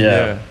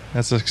 Yeah.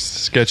 That's a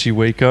sketchy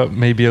wake up.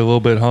 Maybe a little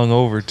bit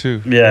hungover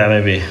too. Yeah,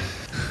 maybe.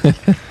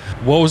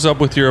 What was up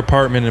with your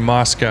apartment in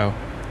Moscow?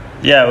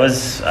 Yeah, it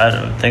was.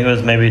 I think it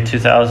was maybe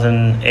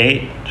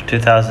 2008,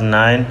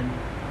 2009.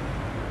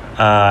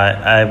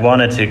 I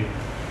wanted to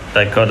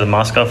go to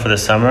Moscow for the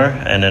summer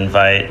and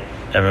invite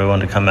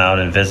everyone to come out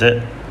and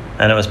visit,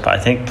 and it was, I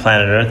think,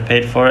 Planet Earth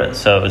paid for it,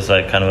 so it was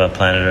like kind of a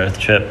Planet Earth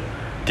trip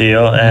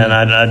deal. Mm-hmm.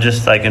 And I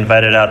just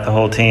invited out the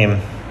whole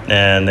team,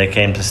 and they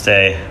came to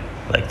stay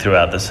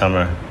throughout the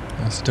summer.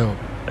 That's dope.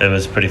 It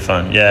was pretty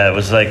fun. Yeah, it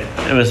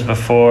was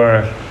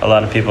before a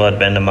lot of people had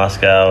been to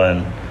Moscow,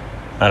 and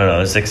I don't know,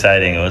 it was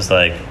exciting. It was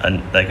like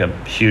a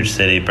huge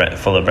city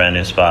full of brand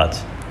new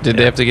spots. Did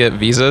they have to get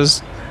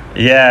visas?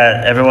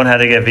 Yeah, everyone had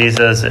to get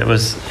visas. It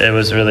was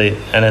really,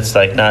 and it's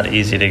not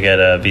easy to get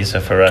a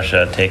visa for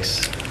Russia. It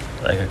takes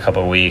a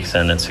couple of weeks,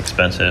 and it's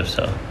expensive.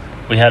 So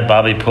we had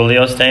Bobby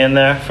Pulio staying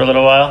there for a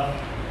little while.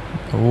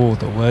 Oh,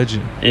 the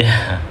legend.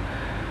 Yeah,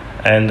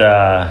 and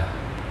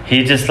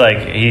he just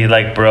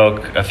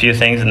broke a few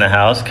things in the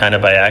house kind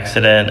of by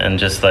accident, and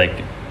just I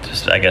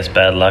guess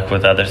bad luck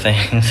with other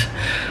things.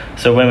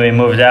 So when we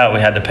moved out,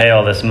 we had to pay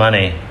all this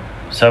money.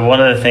 So one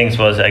of the things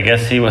was, I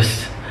guess he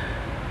was.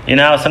 You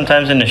know how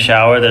sometimes in the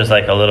shower there's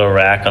a little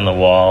rack on the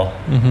wall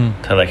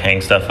to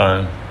hang stuff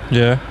on?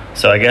 Yeah.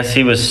 So I guess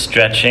he was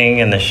stretching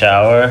in the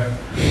shower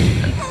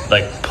and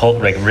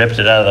ripped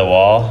it out of the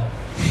wall.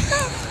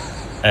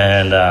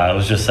 And I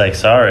was just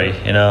sorry,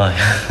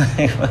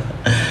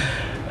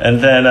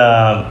 And then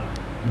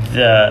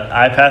the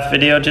iPath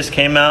video just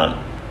came out,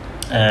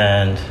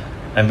 and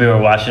we were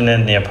watching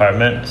it in the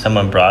apartment.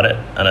 Someone brought it,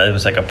 and it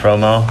was a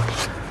promo.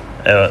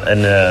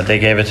 And they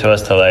gave it to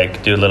us to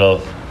do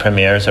little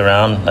premieres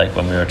around,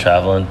 when we were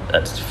traveling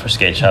for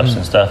skate shops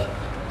and stuff.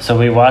 So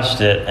we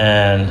watched it,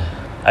 and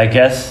I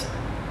guess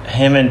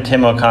him and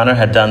Tim O'Connor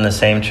had done the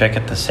same trick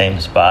at the same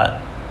spot.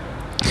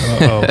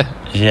 Uh-oh.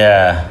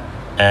 Yeah,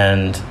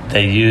 and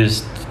they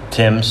used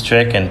Tim's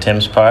trick and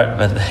Tim's part,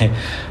 but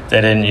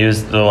they didn't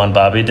use the one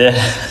Bobby did.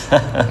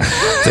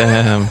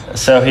 Damn.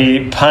 So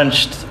he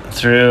punched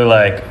through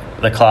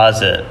the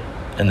closet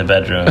in the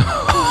bedroom.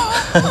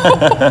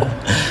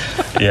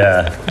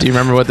 Yeah. Do you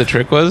remember what the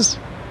trick was?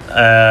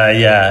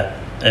 Yeah.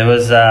 It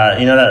was,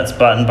 that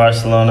spot in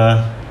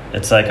Barcelona?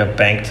 It's a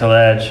bank to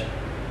ledge.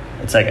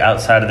 It's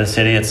outside of the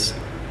city. It's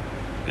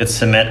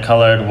cement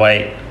colored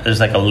white.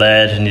 There's a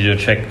ledge, and you do a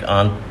trick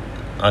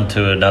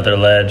onto another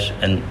ledge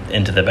and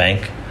into the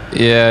bank.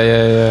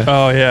 Yeah.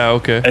 Oh yeah,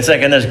 okay. It's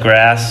like, and there's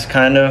grass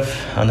kind of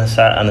on the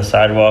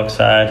sidewalk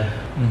side.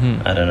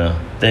 Mm-hmm. I don't know.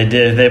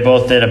 They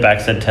both did a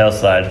backside tail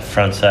slide,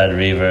 front side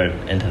revert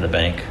into the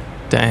bank.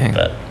 Dang.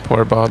 But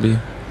Poor Bobby.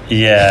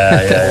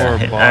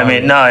 yeah. Poor I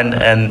mean, no,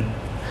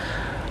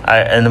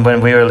 and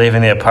when we were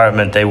leaving the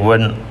apartment, they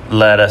wouldn't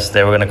let us.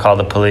 They were going to call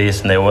the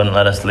police, and they wouldn't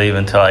let us leave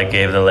until I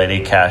gave the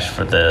lady cash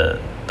for the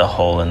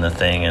hole in the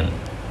thing.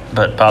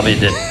 But Bobby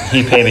did.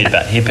 He paid me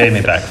back. He paid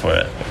me back for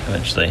it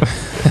eventually.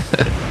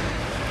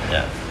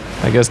 Yeah.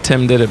 I guess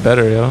Tim did it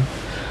better, yo.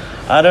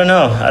 I don't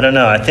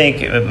know. I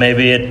think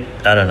maybe it.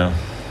 I don't know.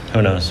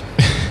 Who knows?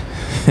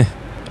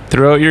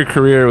 Throughout your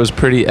career, it was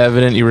pretty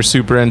evident you were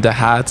super into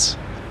hats.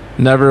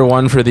 Never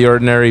one for the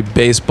ordinary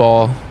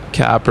baseball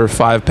cap or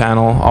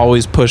 5-panel,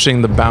 always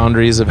pushing the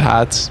boundaries of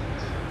hats.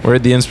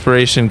 Where'd the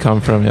inspiration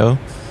come from, yo?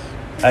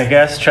 I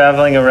guess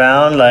traveling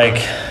around,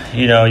 like,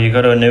 you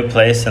go to a new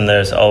place and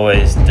there's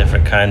always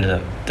different kinds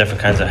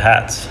of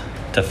hats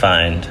to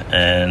find,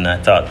 and I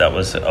thought that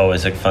was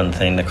always a fun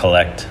thing to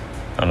collect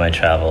on my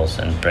travels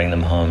and bring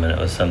them home. And it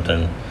was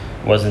something,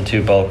 wasn't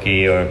too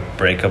bulky or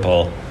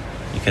breakable.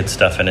 You could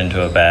stuff it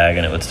into a bag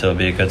and it would still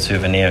be a good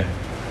souvenir.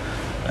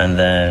 And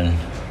then,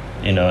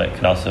 it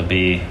could also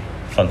be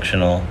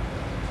functional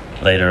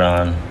later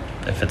on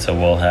if it's a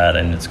wool hat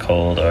and it's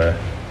cold or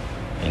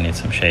you need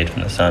some shade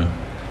from the sun.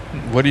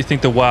 What do you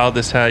think the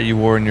wildest hat you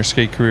wore in your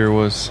skate career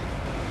was?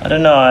 I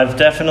don't know. I've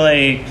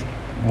definitely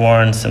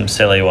worn some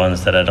silly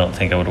ones that I don't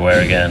think I would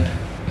wear again.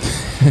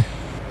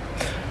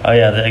 Oh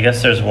yeah, I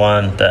guess there's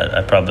one that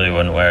I probably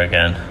wouldn't wear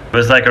again. It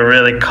was like a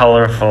really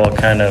colorful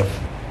kind of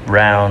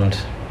round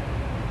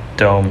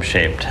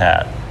dome-shaped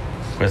hat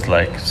with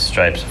like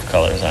stripes of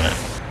colors on it.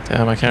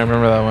 Damn, I can't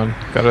remember that one.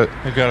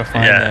 I gotta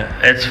find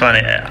that. It's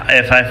funny.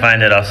 If I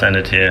find it, I'll send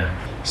it to you.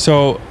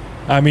 So,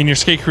 I mean, your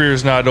skate career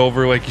is not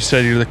over. Like you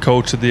said, you're the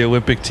coach of the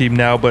Olympic team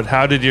now, but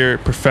how did your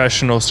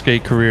professional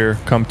skate career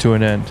come to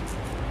an end?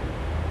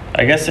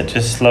 I guess it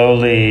just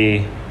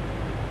slowly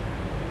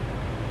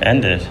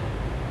ended.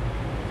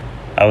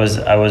 I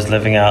was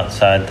living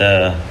outside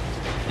the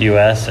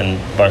U.S. in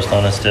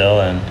Barcelona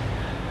still, and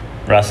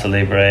Rasa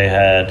Libre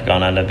had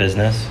gone out of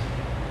business,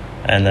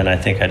 and then I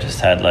think I just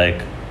had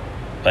like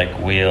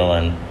wheel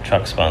and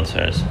truck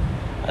sponsors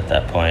at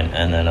that point,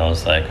 and then I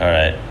was like, all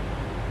right,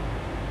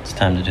 it's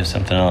time to do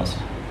something else.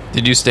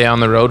 Did you stay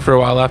on the road for a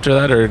while after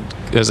that, or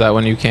is that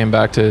when you came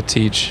back to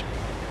teach?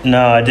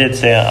 No,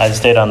 I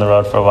stayed on the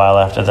road for a while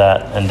after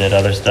that and did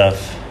other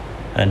stuff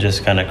and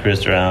just kind of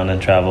cruised around and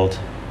traveled.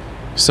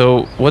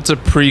 So what's a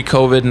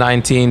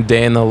pre-COVID-19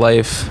 day in the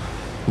life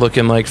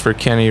looking like for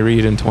Kenny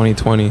Reed in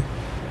 2020?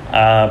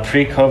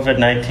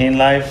 Pre-COVID-19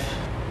 life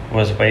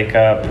was wake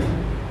up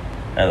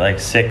at like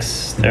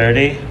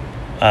 6:30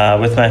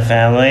 with my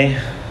family,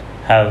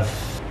 have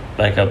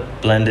like a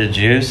blended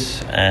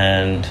juice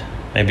and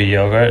maybe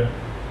yogurt,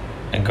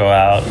 and go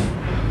out,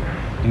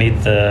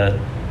 meet the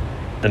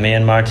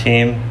Myanmar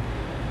team,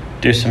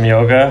 do some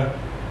yoga,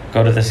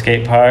 go to the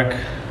skate park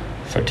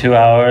for 2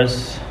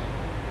 hours,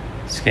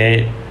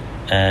 skate,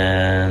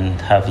 and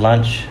have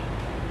lunch,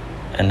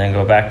 and then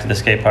go back to the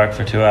skate park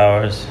for 2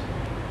 hours,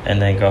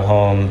 and then go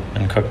home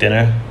and cook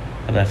dinner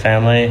with my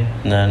family,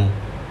 and then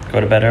go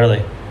to bed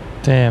early.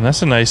 Damn,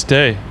 that's a nice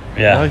day.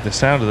 Yeah. I like the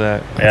sound of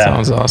that. That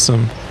sounds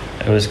awesome.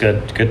 It was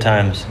good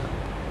times.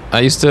 I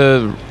used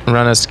to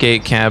run a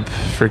skate camp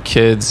for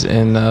kids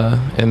in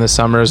the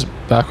summers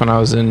back when I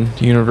was in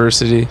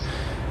university,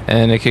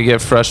 and it could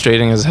get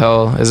frustrating as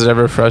hell. Is it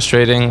ever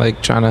frustrating,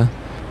 like trying to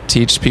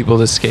teach people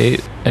to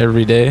skate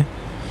every day?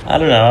 I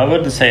don't know. I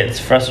wouldn't say it's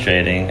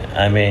frustrating.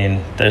 I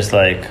mean, there's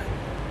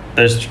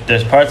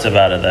parts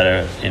about it that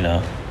are,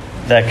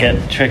 that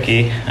get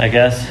tricky, I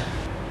guess.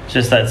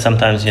 Just that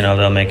sometimes,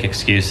 they'll make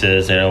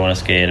excuses. They don't want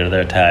to skate, or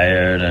they're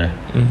tired, or.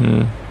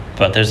 Mm-hmm.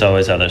 But there's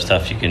always other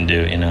stuff you can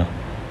do,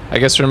 I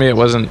guess for me, it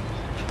wasn't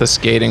the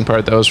skating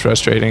part that was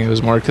frustrating. It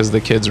was more because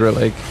the kids were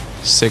like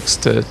 6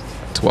 to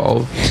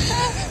 12.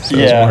 So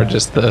it was more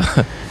just the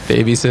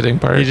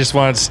babysitting part. You just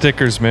wanted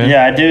stickers, man.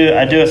 Yeah,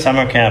 I do a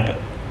summer camp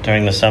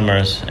during the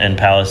summers in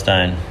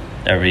Palestine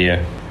every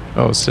year.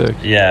 Oh, sick.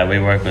 Yeah, we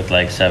work with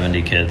like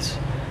 70 kids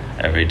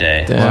every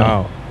day. Damn.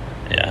 Wow.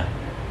 Yeah.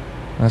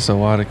 That's a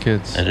lot of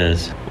kids. It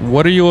is.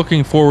 What are you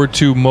looking forward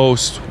to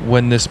most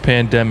when this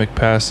pandemic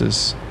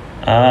passes?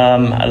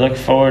 I look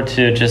forward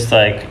to just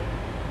like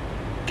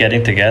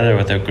getting together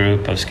with a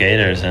group of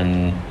skaters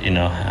and,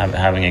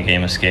 having a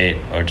game of skate,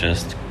 or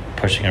just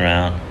pushing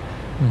around.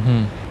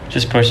 Mm-hmm.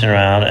 Just pushing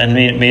around and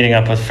meeting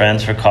up with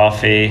friends for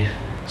coffee.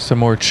 Some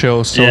more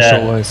chill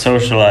social life.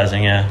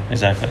 Socializing, yeah,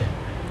 exactly.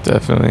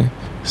 Definitely.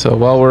 So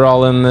while we're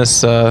all in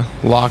this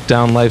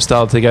lockdown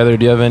lifestyle together,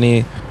 do you have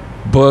any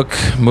book,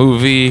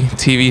 movie,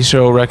 TV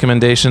show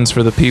recommendations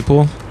for the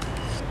people?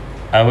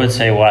 I would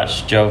say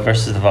watch Joe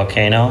versus the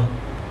Volcano,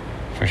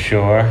 for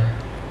sure.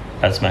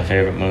 That's my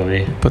favorite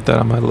movie. Put that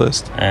on my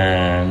list.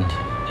 And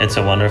It's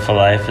a Wonderful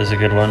Life is a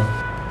good one.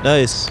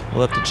 Nice.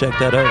 We'll have to check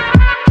that out.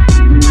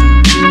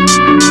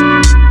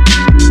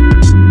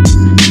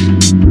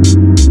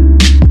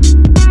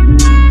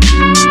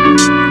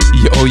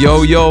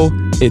 Yo,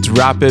 it's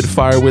Rapid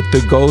Fire with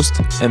the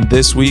Ghost, and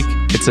this week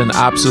it's an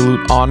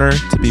absolute honor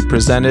to be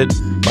presented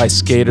by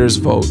Skaters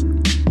Vote.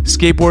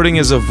 Skateboarding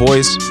is a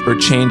voice for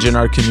change in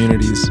our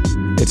communities.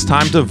 It's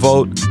time to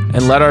vote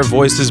and let our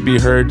voices be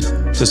heard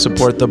to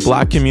support the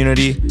Black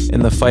community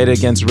in the fight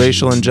against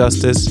racial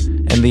injustice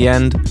and the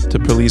end to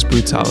police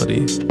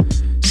brutality.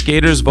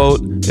 Skaters Vote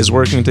is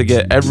working to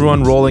get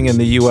everyone rolling in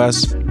the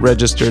US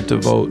registered to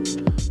vote.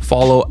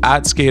 Follow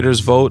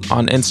 @SkatersVote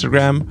on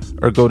Instagram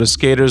or go to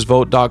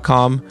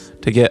skatersvote.com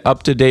to get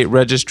up-to-date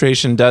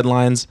registration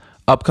deadlines,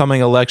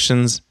 upcoming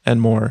elections, and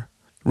more.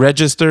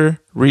 Register,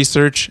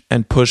 research,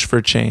 and push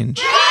for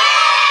change.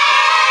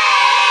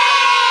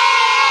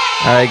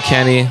 All right,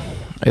 Kenny,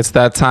 it's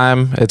that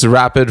time. It's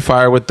Rapid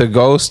Fire with the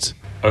Ghost.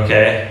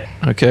 Okay.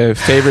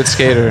 Favorite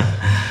skater?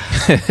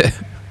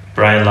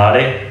 Brian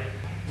Lottie.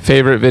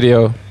 Favorite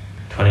video?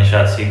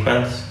 20-shot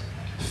sequence.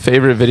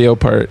 Favorite video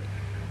part?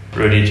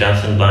 Rudy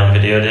Johnson Blind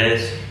Video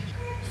Days.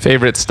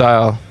 Favorite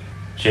style?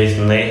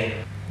 Jason Lee.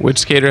 Which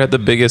skater had the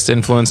biggest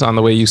influence on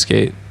the way you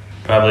skate?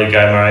 Probably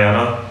Guy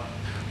Mariano.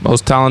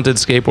 Most talented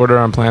skateboarder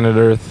on planet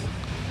Earth?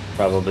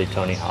 Probably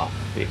Tony Hawk,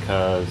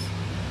 because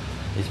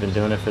he's been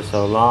doing it for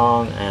so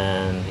long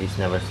and he's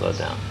never slowed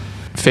down.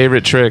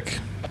 Favorite trick?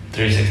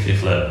 360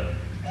 flip.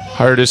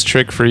 Hardest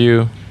trick for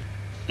you?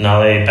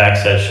 Nollie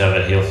backside shove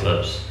at heel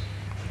flips.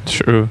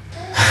 True.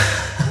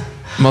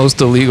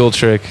 Most illegal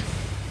trick?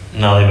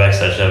 Nollie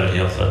backside shove at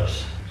heel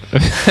flips.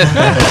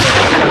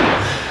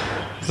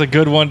 It's a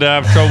good one to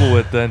have trouble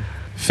with then.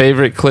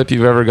 Favorite clip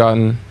you've ever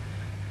gotten?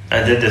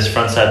 I did this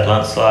frontside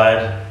blunt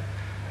slide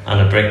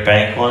on a brick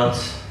bank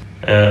once.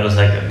 It was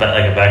like a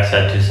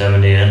backside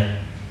 270 in.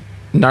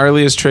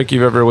 Gnarliest trick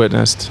you've ever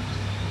witnessed?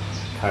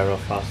 Cairo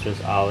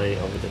Foster's ollie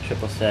over the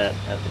triple set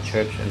at the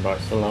church in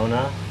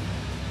Barcelona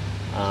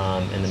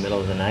in the middle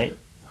of the night.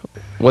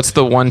 What's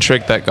the one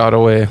trick that got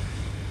away?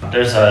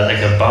 There's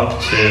a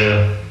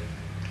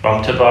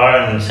bump to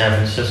bar in San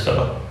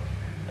Francisco.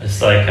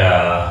 It's like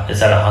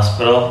it's at a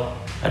hospital.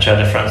 I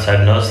tried to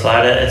frontside nose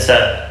slide it. It's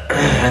at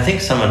I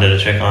think someone did a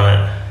trick on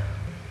it,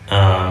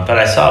 but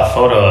I saw a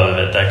photo of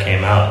it that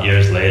came out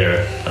years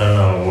later. I don't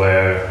know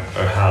where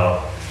or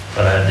how,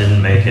 but I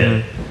didn't make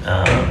it.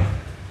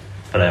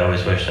 But I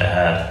always wished I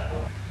had.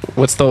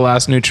 What's the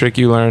last new trick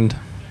you learned?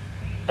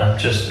 I've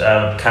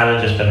kind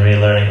of just been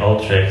relearning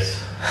old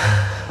tricks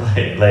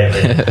lately.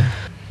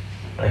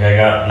 Like I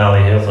got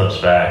nollie heel flips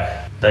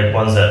back, like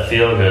ones that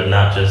feel good,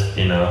 not just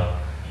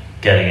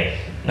getting it,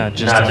 not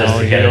just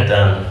to get it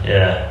done.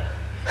 Yeah.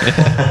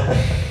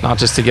 Not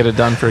just to get it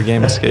done for a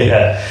game of skate.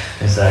 Yeah,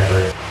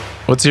 exactly.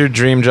 What's your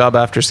dream job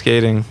after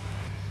skating?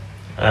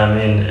 I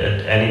mean,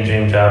 any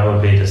dream job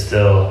would be to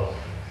still,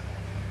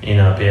 be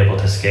able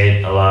to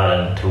skate a lot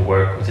and to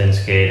work within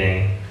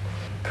skating,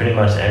 pretty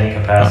much any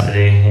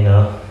capacity,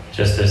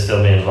 just to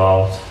still be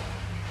involved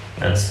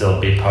and still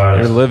be part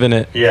of. You're living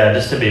it. Yeah,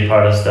 just to be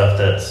part of stuff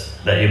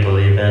that you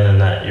believe in and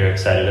that you're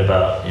excited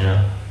about,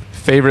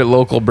 Favorite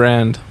local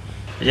brand?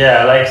 Yeah,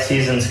 I like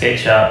Season Skate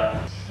Shop.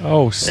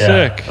 Oh,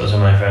 sick. Yeah, those are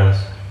my friends.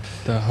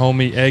 The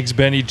homie Eggs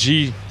Benny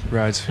G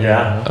rides for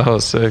Yeah. them. Oh,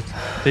 sick.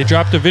 They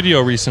dropped a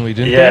video recently,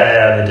 didn't they?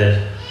 Yeah, they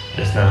did.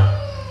 Just now.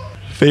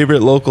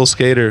 Favorite local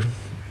skater?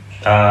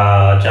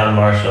 John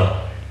Marshall.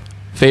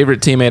 Favorite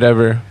teammate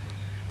ever?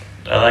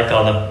 I liked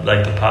all the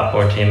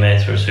Popcore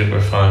teammates were super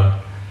fun.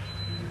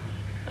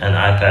 And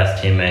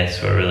iPath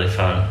teammates were really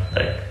fun.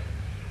 Like,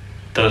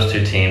 those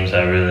two teams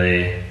I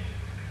really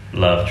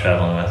love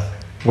traveling with.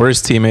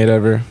 Worst teammate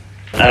ever?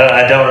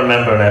 I don't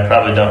remember, and I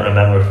probably don't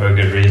remember for a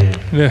good reason.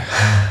 Yeah.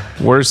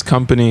 Worst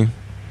company?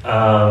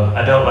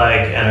 I don't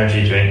like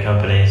energy drink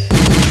companies.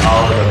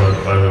 All of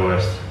them are the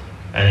worst.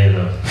 Any of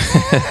them.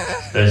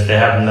 They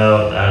have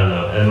no, I don't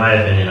know. In my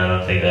opinion, I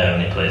don't think they have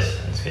any place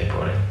in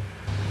skateboarding.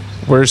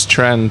 Worst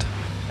trend?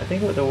 I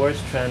think the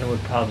worst trend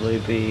would probably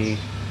be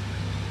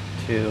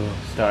to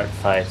start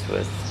fights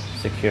with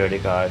security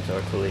guards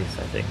or police.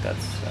 I think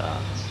that's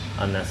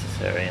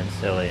unnecessary and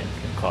silly and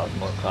can cause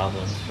more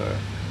problems for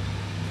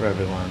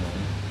everyone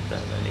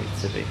than there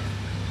needs to be.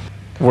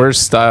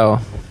 Worst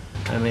style?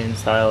 I mean,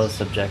 style is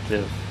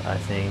subjective. I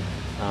think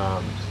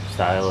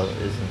style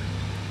isn't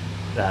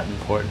that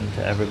important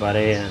to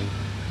everybody, and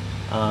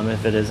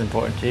if it is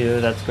important to you,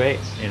 that's great,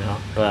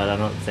 But I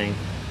don't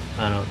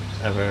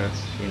ever,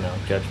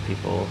 judge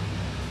people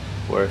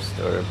worst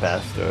or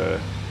best or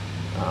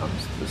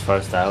as far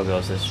as style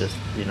goes. It's just,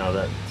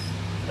 that's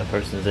a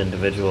person's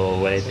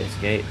individual way they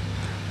skate.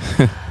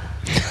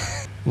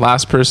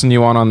 Last person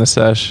you want on the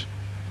sesh?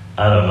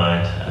 I don't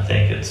mind. I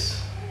think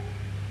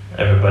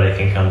everybody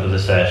can come to the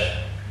sesh.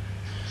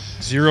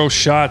 0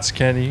 shots,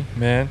 Kenny,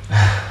 man.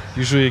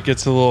 Usually it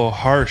gets a little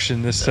harsh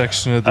in this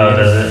section of the. Oh,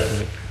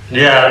 does it?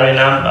 Yeah, I mean,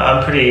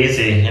 I'm pretty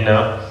easy,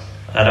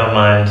 I don't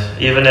mind.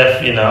 Even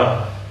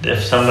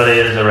if somebody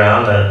is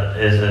around that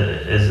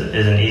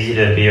isn't easy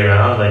to be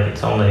around, like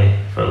it's only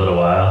for a little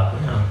while,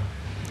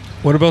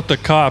 What about the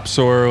cops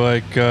or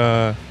like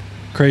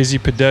crazy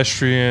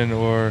pedestrian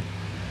or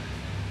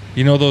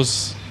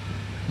those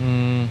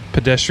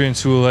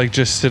Pedestrians who will like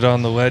just sit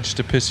on the ledge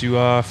to piss you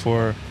off,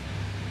 or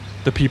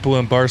the people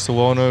in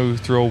Barcelona who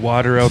throw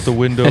water out the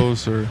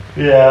windows, or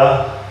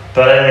Yeah,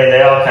 but I mean,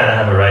 they all kind of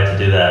have a right to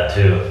do that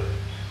too.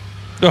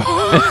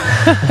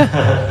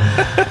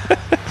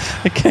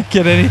 I can't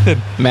get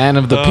anything. Man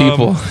of the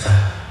people.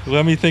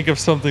 Let me think of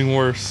something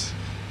worse.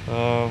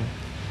 The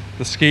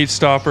skate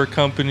stopper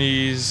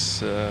companies,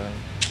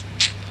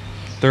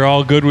 they're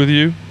all good with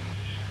you?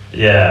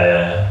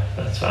 Yeah,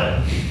 that's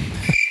fine.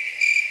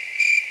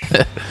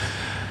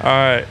 All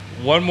right,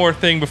 one more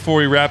thing before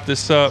we wrap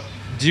this up.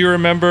 Do you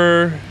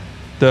remember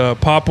the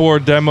Pop War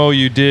demo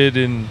you did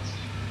in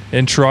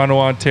Toronto,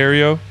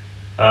 Ontario?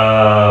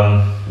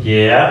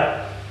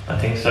 Yeah, I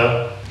think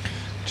so.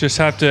 Just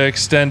have to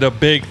extend a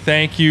big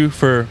thank you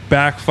for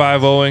back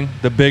 5-0ing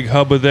the big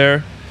hubba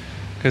there,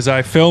 because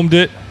I filmed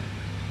it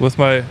with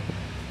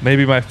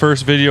maybe my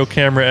first video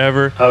camera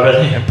ever. Oh,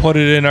 really? And put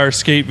it in our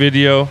skate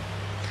video.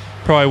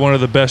 Probably one of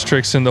the best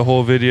tricks in the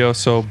whole video.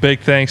 So big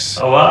thanks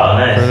Oh, wow,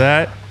 nice. for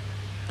that.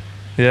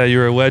 Yeah,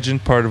 you're a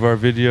legend, part of our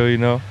video, you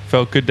know.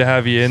 Felt good to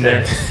have you in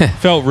there.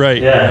 Felt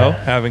right, Yeah. you know,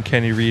 having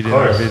Kenny Reed in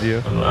our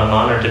video. I'm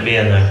honored to be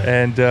in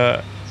there.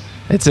 And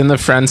It's in the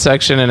friends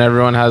section, and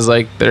everyone has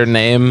like their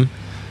name,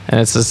 and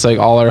it's just like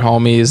all our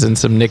homies and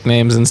some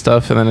nicknames and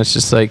stuff, and then it's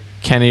just like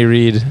Kenny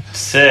Reed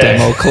Sick.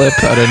 demo clip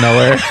out of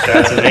nowhere.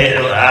 That's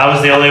amazing. I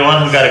was the only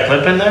one who got a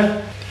clip in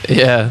there?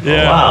 Yeah.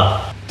 yeah, Oh,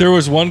 wow. there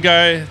was one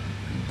guy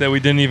that we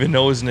didn't even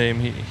know his name.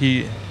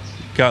 He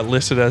got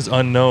listed as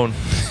unknown.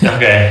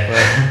 Okay.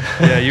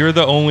 Yeah, you were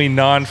the only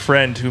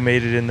non-friend who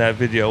made it in that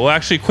video. Well,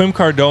 actually, Quim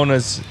Cardona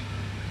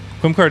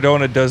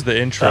does the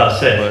intro. Oh,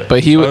 sick.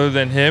 But he other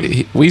than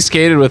him, we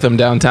skated with him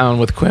downtown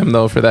with Quim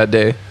though for that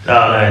day. Oh,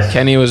 nice.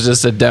 Kenny was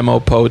just a demo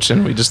poach,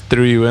 and we just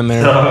threw you in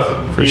there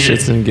for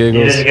shits and You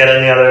giggles. didn't get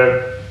any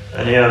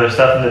other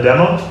stuff in the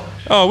demo?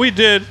 oh, we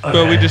did,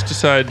 but we just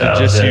decided to That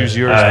just was it. use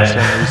yours All for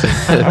right. some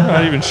reason. I'm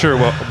not even sure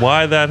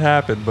why that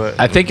happened, but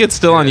I think it's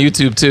still on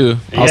YouTube too.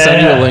 I'll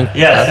send you a link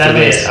Yeah, after send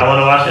me. this. I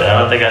want to watch it. I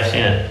don't think I've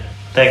seen it.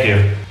 Thank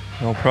you.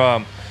 no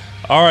problem.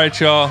 All right,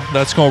 y'all.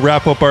 That's going to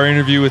wrap up our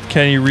interview with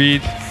Kenny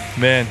Reed.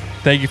 Man,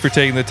 thank you for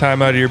taking the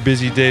time out of your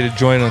busy day to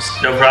join us.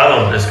 No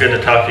problem. It's good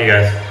to talk to you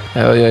guys.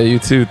 Hell yeah, you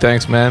too.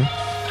 Thanks, man.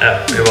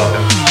 Yeah, you're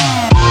welcome.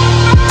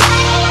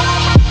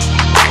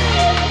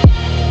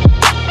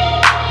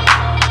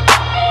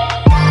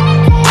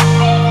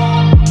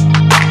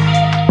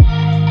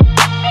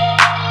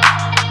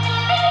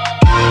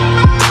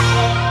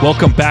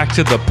 Welcome back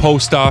to the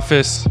post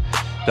office,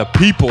 the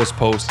People's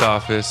Post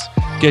Office.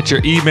 Get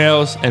your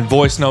emails and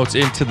voice notes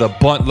into the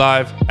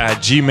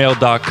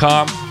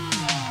buntlive@gmail.com.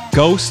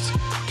 Ghost,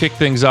 kick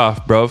things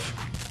off, bruv.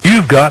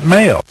 You've got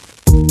mail.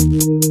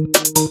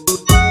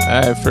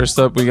 All right, first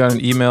up, we got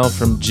an email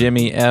from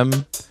Jimmy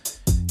M.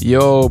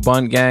 Yo,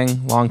 Bunt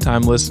Gang,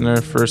 long-time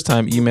listener,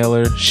 first-time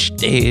emailer.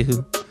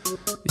 Still.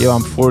 Yo,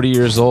 I'm 40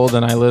 years old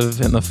and I live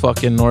in the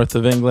fucking north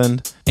of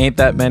England. Ain't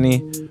that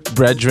many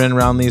brethren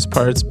around these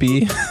parts,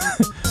 B?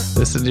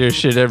 Listen to your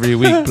shit every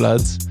week,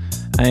 bloods.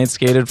 I ain't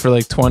skated for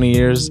like 20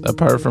 years,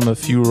 apart from a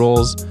few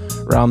rolls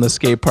around the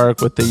skate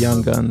park with the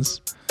young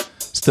guns.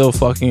 Still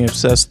fucking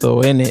obsessed though,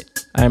 innit?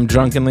 I am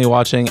drunkenly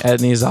watching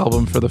Etney's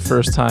album for the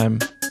first time.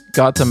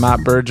 Got to Matt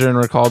Berger and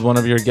recalled one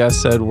of your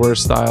guests said,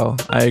 worst style.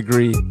 I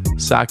agree.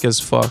 Sack as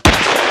fuck.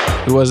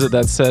 Who was it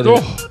that said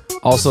it?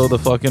 Also, the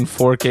fucking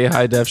 4K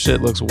high def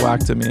shit looks whack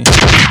to me.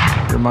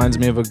 Reminds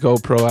me of a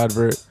GoPro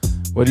advert.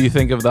 What do you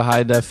think of the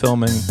high def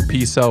filming?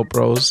 Peace out,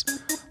 bros.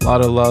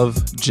 Lot of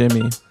love,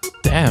 Jimmy.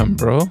 Damn,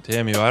 bro.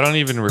 Damn, yo, I don't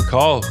even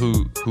recall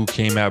who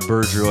came at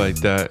Berger like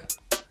that.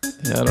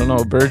 Yeah, I don't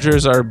know.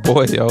 Berger's our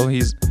boy, yo.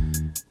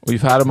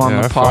 We've had him on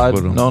Yeah, the I fuck pod,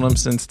 with him. known him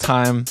since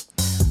time.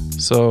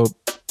 So,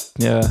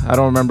 yeah, I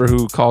don't remember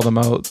who called him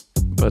out,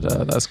 but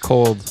that's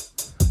cold.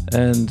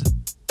 And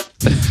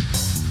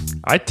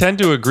I tend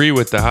to agree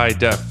with the high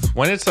def.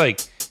 When it's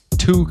like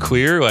too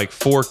clear, like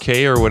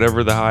 4K or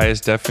whatever the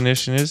highest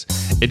definition is,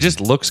 it just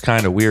looks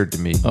kind of weird to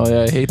me. oh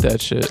yeah, I hate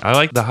that shit. I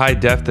like the high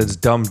def that's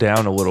dumbed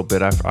down a little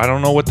bit. I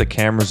don't know what the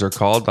cameras are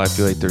called. I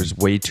feel like there's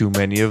way too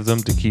many of them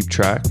to keep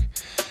track.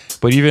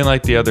 But even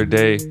like the other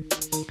day,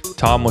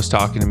 Tom was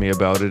talking to me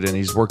about it, and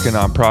he's working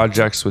on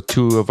projects with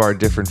two of our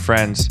different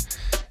friends,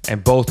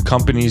 and both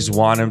companies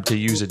want him to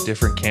use a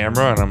different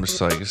camera, and I'm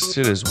just like, this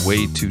shit is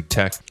way too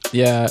tech.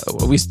 Yeah,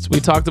 we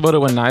talked about it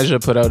when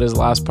Nija put out his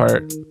last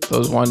part.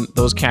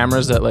 Those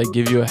cameras that like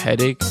give you a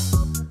headache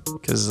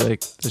because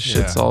like the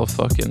shit's all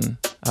fucking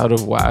out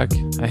of whack.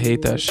 I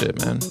hate that shit,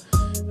 man.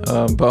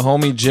 But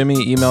homie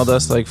Jimmy emailed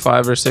us like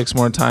 5 or 6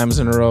 more times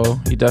in a row.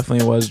 He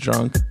definitely was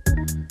drunk.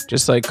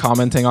 Just like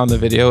commenting on the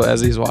video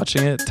as he's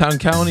watching it. Town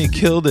County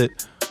killed it.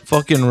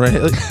 Fucking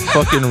Reyes.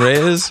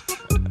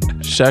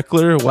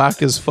 Sheckler,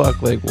 whack as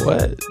fuck. Like,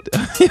 what?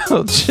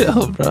 Yo,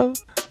 chill, bro.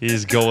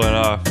 He's going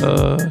off.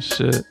 Oh,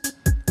 shit.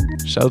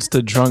 Shouts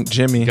to drunk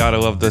Jimmy. Gotta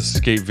love the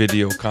skate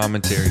video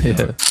commentary.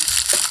 Yeah.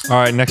 All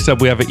right, next up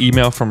we have an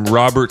email from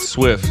Robert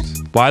Swift.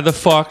 Why the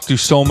fuck do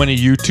so many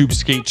YouTube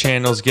skate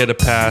channels get a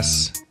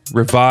pass?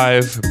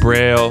 Revive,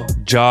 Braille,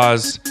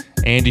 Jaws,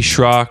 Andy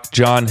Schrock,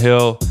 John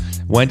Hill.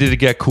 When did it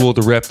get cool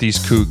to rep these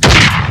kooks?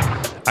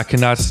 I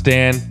cannot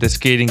stand that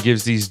skating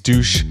gives these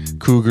douche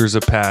cougars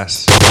a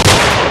pass.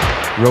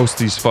 Roast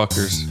these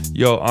fuckers.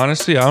 Yo,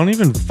 honestly, I don't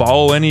even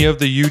follow any of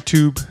the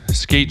YouTube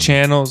skate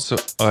channels.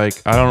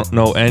 Like, I don't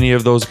know any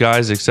of those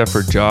guys except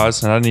for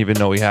Jaws, and I didn't even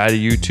know he had a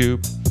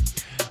YouTube.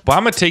 But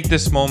I'm gonna take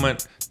this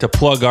moment to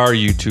plug our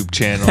YouTube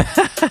channel,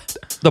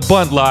 The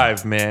Bunt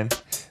Live, man.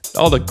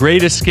 All the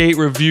greatest skate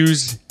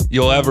reviews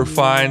you'll ever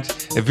find.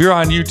 If you're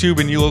on YouTube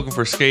and you're looking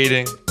for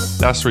skating,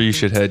 that's where you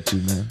should head to,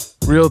 man.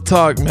 Real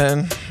talk,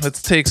 man.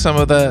 Let's take some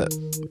of the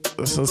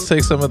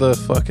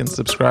fucking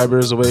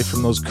subscribers away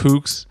from those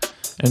kooks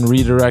and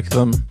redirect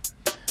them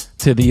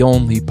to the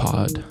only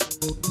pod.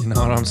 You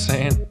know what I'm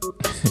saying?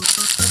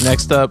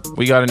 Next up,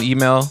 we got an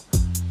email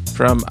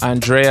from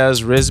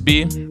Andreas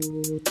Risby.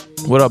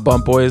 What up,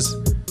 Bump Boys?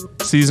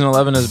 Season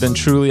 11 has been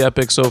truly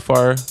epic so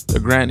far. The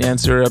Grant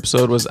Answer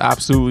episode was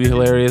absolutely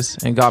hilarious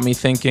and got me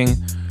thinking,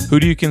 who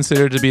do you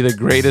consider to be the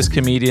greatest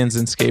comedians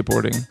in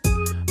skateboarding?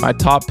 My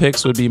top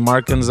picks would be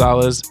Mark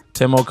Gonzalez,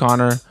 Tim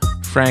O'Connor,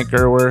 Frank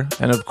Gerwer,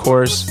 and of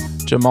course,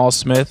 Jamal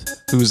Smith,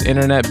 whose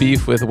internet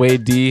beef with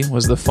Wade D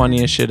was the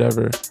funniest shit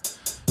ever.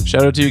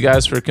 Shout out to you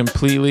guys for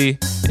completely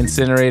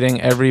incinerating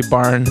every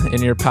barn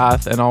in your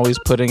path and always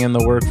putting in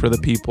the work for the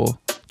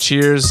people.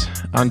 Cheers,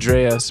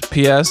 Andreas.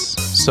 P.S.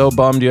 So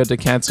bummed you had to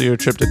cancel your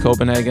trip to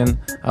Copenhagen.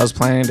 I was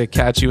planning to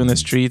catch you in the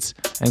streets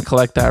and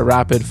collect that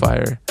rapid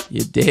fire.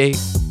 You dig?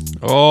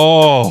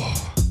 Oh,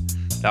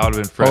 that would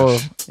have been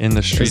fresh. In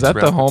the streets. Is that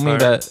the homie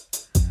fire. that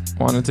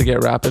wanted to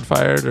get rapid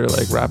fired or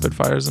like rapid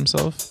fires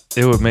himself?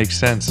 It would make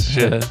sense.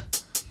 Shit. Yeah.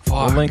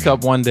 Fuck. We'll link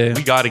up one day.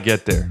 We got to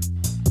get there.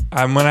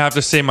 I'm going to have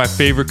to say my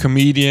favorite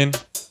comedian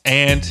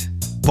and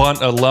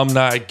Bunt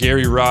alumni,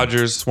 Gary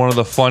Rogers, one of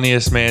the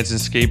funniest mans in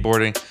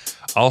skateboarding.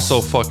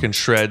 Also fucking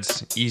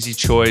shreds. Easy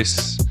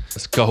choice.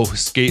 Let's go.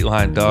 Skate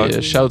line, dog. Yeah,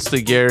 shouts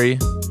to Gary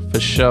for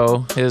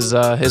show. His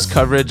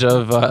coverage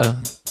of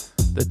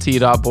the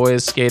T-Dot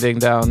boys skating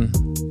down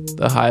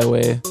the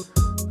highway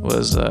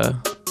was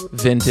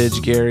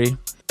vintage Gary.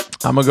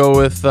 I'm going to go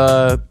with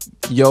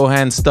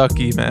Johan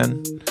Stuckey,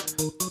 man.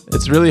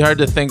 It's really hard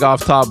to think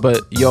off top,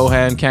 but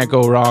Johan can't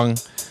go wrong.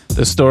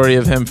 The story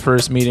of him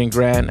first meeting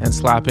Grant and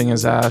slapping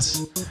his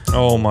ass.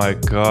 Oh my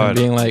God. And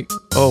being like,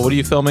 oh, what are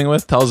you filming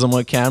with? Tells him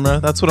what camera.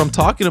 That's what I'm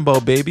talking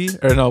about, baby.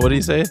 Or no, what do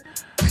you say?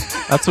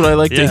 That's what I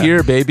like to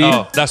hear, baby.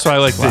 Oh, that's what I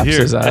like Slaps to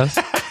hear. His ass.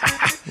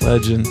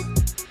 Legend.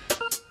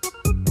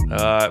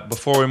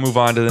 Before we move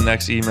on to the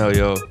next email,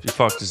 yo, you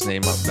fucked his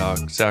name up, dog.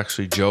 It's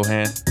actually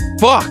Johan.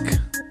 Fuck.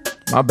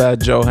 My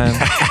bad, Johan.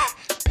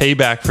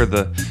 Payback for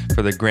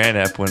the Grant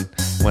ep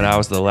when I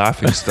was the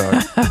laughing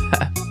stock.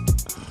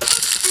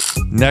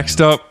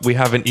 Next up, we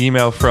have an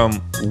email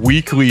from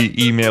weekly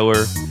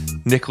emailer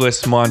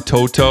Nicholas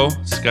Montoto.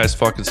 This guy's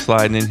fucking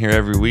sliding in here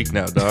every week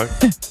now, dog.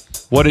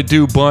 What it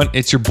do, Bunt?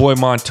 It's your boy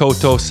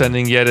Montoto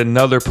sending yet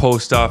another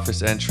post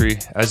office entry.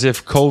 As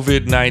if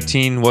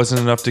COVID-19 wasn't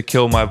enough to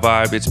kill my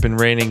vibe, it's been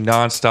raining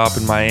nonstop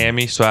in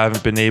Miami, so I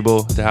haven't been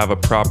able to have a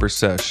proper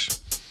sesh.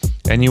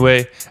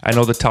 Anyway, I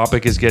know the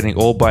topic is getting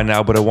old by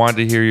now, but I wanted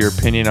to hear your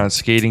opinion on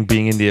skating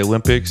being in the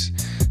Olympics,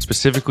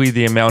 specifically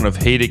the amount of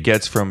hate it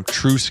gets from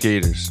true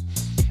skaters.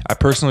 I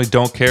personally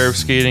don't care if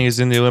skating is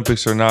in the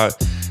Olympics or not.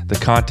 The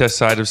contest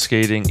side of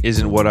skating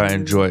isn't what I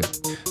enjoy.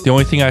 The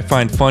only thing I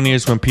find funny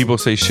is when people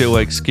say shit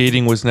like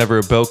skating was never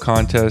about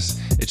contest,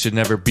 it should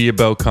never be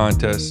about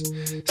contest.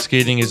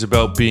 Skating is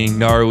about being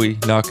gnarly,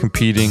 not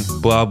competing,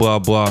 blah, blah,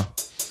 blah.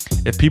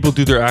 If people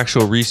do their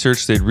actual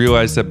research, they'd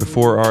realize that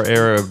before our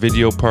era of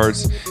video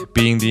parts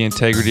being the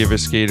integrity of a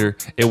skater,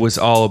 it was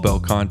all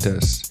about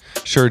contests.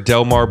 Sure,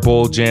 Del Mar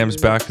Bowl jams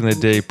back in the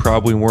day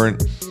probably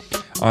weren't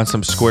on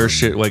some square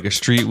shit like a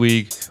street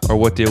league or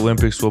what the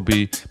Olympics will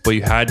be, but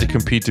you had to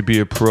compete to be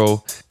a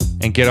pro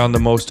and get on the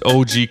most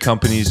OG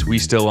companies we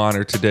still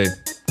honor today.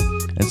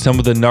 And some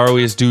of the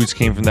gnarliest dudes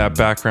came from that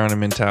background and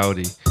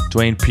mentality.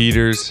 Dwayne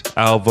Peters,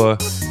 Alva,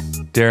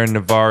 Darren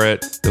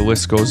Navarrete, the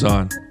list goes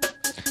on.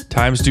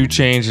 Times do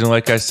change, and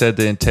like I said,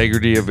 the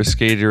integrity of a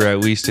skater, at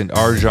least in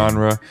our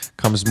genre,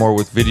 comes more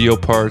with video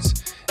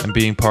parts and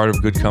being part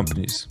of good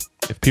companies.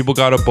 If people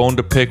got a bone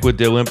to pick with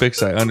the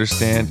Olympics, I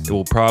understand it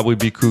will probably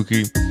be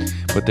kooky,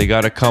 but they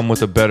got to come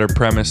with a better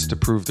premise to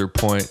prove their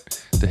point.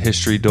 The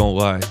history don't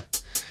lie.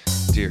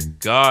 Dear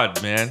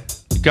God, man.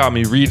 You got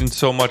me reading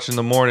so much in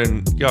the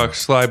morning. You gotta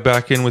slide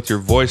back in with your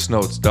voice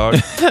notes, dog.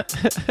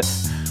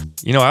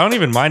 You know, I don't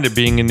even mind it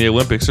being in the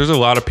Olympics. There's a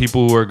lot of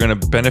people who are going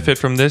to benefit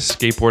from this.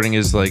 Skateboarding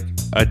is like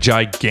a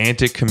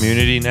gigantic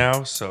community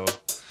now, so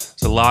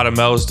it's a lot of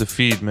mouths to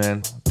feed,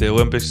 man. The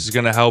Olympics is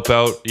going to help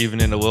out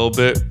even in a little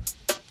bit.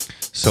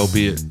 So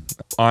be it.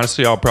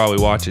 Honestly, I'll probably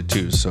watch it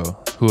too, so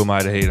who am I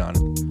to hate on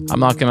it?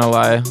 I'm not going to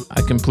lie.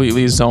 I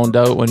completely zoned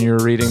out when you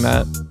were reading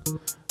that.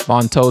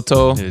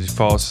 Montoto. Did you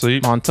fall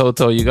asleep?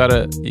 Montoto, you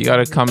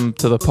gotta come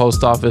to the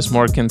post office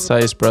more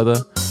concise, brother.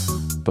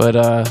 But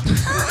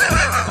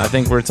I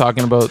think we're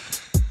talking about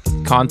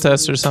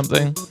contests or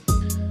something.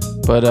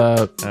 But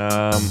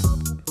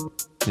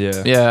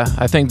Yeah. Yeah,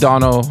 I think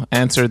Dono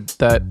answered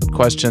that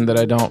question that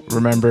I don't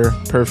remember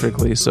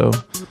perfectly, so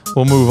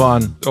we'll move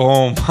on.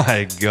 Oh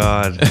my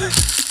God.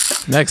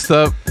 Next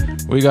up,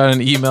 we got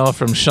an email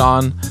from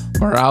Sean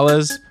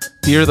Morales.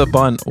 Dear the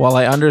Bunt, while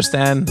I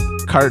understand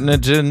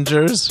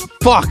cartinagingers,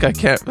 fuck, I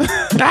can't.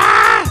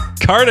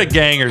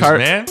 Cardigangers,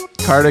 man.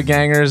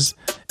 Cardigangers'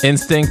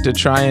 instinct to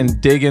try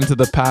and dig into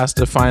the past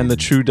to find the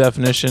true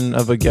definition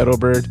of a ghetto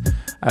bird,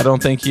 I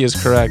don't think he is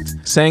correct.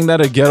 Saying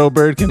that a ghetto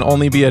bird can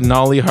only be a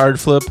nollie hard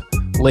flip,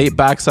 late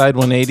backside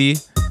 180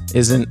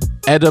 is an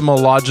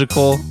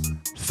etymological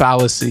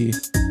fallacy.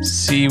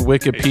 See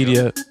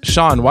Wikipedia.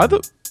 Sean,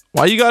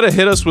 why you gotta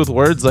hit us with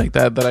words like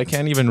that I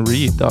can't even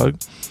read, dog?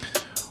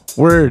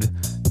 Word.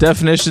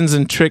 Definitions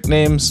and trick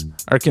names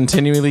are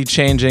continually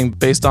changing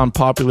based on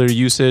popular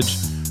usage.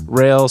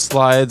 Rail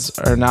slides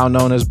are now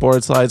known as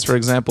board slides, for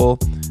example,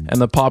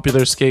 and the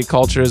popular skate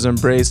culture has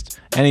embraced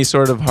any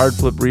sort of hard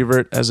flip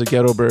revert as a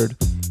ghetto bird.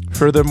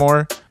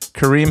 Furthermore,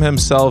 Kareem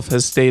himself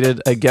has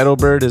stated a ghetto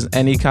bird is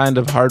any kind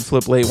of hard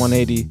flip late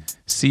 180.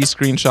 See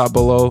screenshot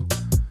below.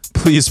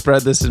 Please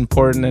spread this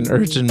important and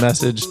urgent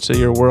message to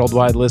your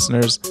worldwide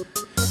listeners.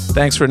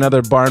 Thanks for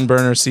another barn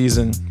burner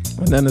season.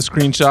 And then the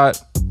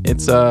screenshot,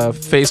 it's a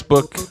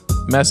Facebook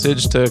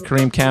message to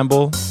Kareem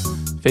Campbell,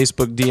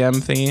 Facebook DM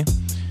thingy.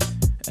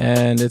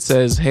 And it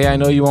says, hey, I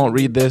know you won't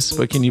read this,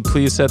 but can you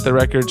please set the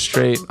record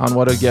straight on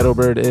what a ghetto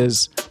bird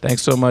is?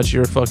 Thanks so much,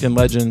 you're a fucking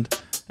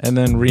legend. And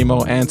then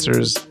Remo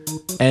answers,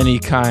 any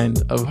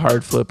kind of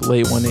hard flip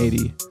late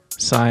 180.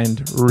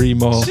 Signed,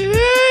 Remo.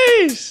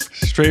 Jeez.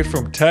 Straight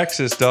from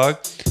Texas, dog.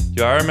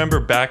 Yo, I remember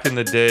back in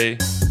the day,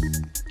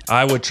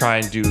 I would try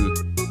and do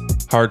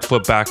hard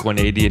flip back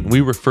 180, and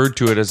we referred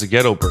to it as a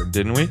ghetto bird,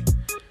 didn't we?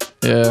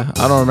 Yeah,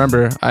 I don't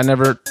remember. I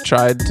never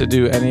tried to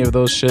do any of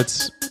those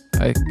shits.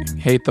 I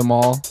hate them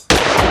all,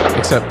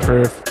 except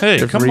for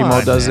if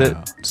Remo does it.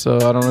 So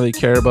I don't really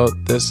care about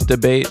this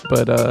debate,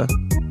 but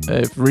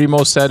if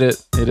Remo said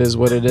it, it is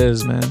what it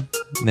is, man.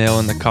 Nail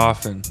in the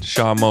coffin.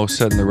 Sean Mo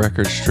setting the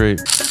record straight.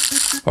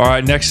 All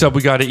right, next up,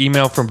 we got an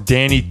email from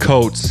Danny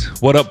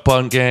Coates. What up,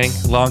 Bunt Gang?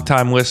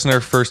 Longtime listener,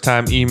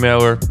 first-time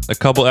emailer. A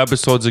couple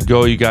episodes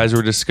ago, you guys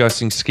were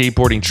discussing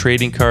skateboarding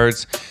trading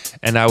cards,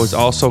 and I was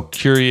also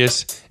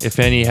curious if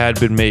any had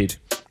been made.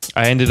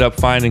 I ended up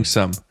finding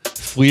some.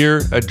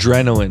 Fleer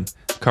Adrenaline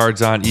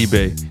cards on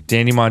eBay.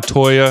 Danny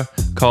Montoya,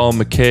 Colin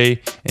McKay,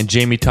 and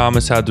Jamie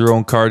Thomas had their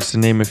own cards, to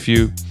name a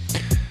few.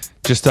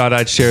 Just thought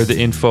I'd share the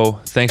info.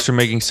 Thanks for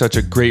making such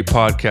a great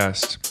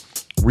podcast.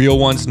 Real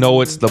ones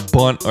know it's the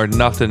bunt or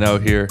nothing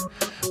out here.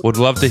 Would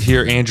love to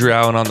hear Andrew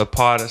Allen on the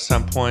pod at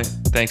some point.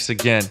 Thanks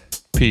again.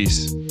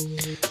 Peace.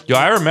 Yo,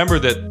 I remember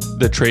that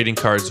the trading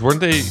cards,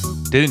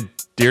 didn't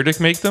Deerdick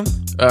make them?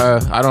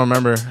 I don't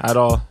remember at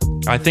all.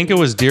 I think it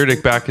was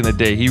Deerdick back in the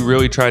day. He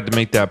really tried to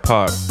make that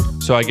pop.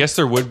 So I guess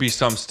there would be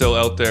some still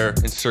out there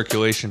in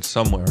circulation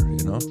somewhere,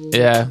 you know?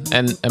 Yeah,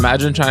 and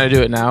imagine trying to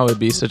do it now. It would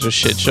be such a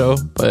shit show,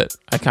 but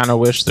I kind of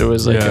wish there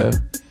was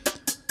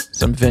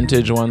some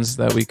vintage ones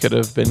that we could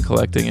have been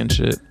collecting and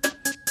shit.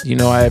 You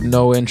know, I have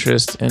no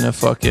interest in a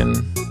fucking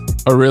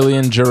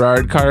Aurelian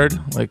Gerard card.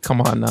 Like,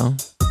 come on now.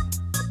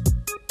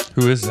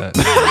 Who is that?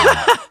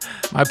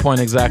 My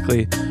point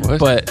exactly. What?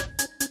 But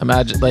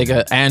imagine like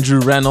a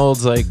Andrew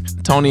Reynolds, like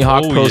Tony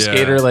Hawk Pro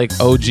Skater, like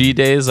OG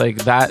days, like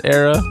that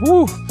era.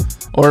 Woo.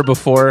 Or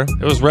before.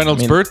 It was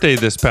Reynolds' birthday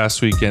this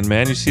past weekend,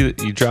 man. You see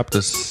that you dropped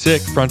a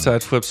sick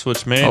frontside flip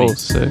switch, man. Oh,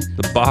 sick.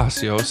 The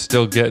boss, yo,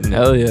 still getting it.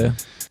 Hell yeah.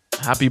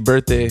 Happy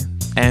birthday,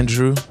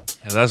 Andrew.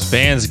 Yeah, that's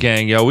Vans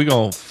Gang, yo. We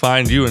gonna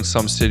find you in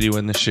some city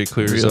when this shit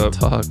clears Real up.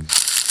 Talk.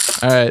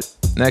 All right.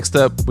 Next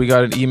up, we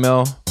got an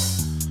email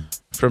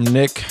from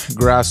Nick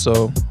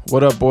Grasso.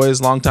 What up,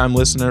 boys? Longtime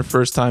listener,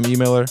 first time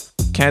emailer.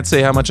 Can't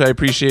say how much I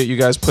appreciate you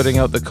guys putting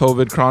out the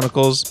COVID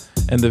Chronicles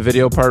and the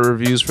video part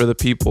reviews for the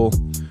people.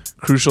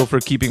 Crucial for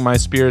keeping my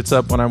spirits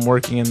up when I'm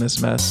working in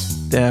this mess.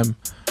 Damn.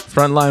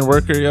 Frontline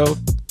worker, yo.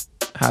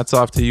 Hats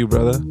off to you,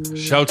 brother.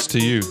 Shouts to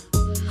you.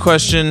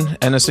 Question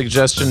and a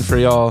suggestion for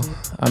y'all.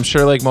 I'm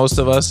sure like most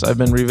of us, I've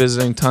been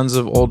revisiting tons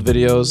of old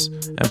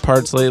videos and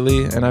parts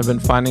lately, and I've been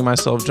finding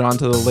myself drawn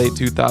to the late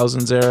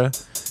 2000s era.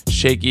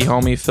 Shaky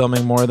homie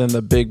filming more than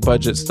the big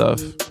budget stuff.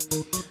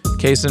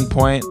 Case in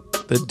point,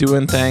 the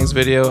Doin' Things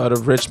video out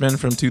of Richmond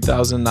from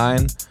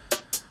 2009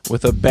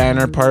 with a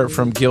banner part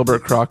from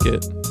Gilbert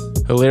Crockett.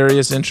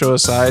 Hilarious intro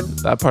aside,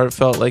 that part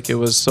felt like it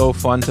was so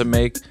fun to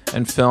make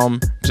and film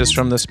just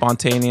from the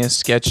spontaneous,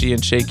 sketchy,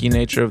 and shaky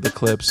nature of the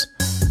clips.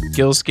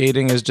 Gil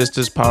skating is just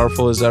as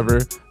powerful as ever,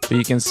 but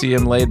you can see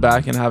him laid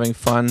back and having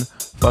fun,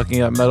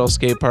 fucking up metal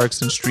skate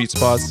parks and street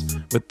spots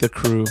with the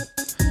crew.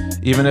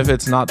 Even if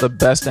it's not the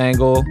best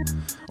angle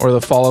or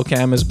the follow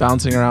cam is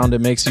bouncing around,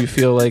 it makes you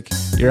feel like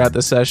you're at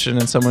the session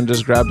and someone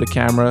just grabbed a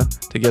camera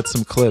to get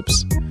some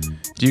clips.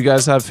 Do you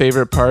guys have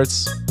favorite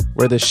parts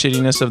where the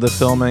shittiness of the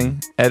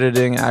filming,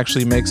 editing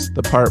actually makes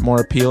the part more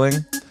appealing?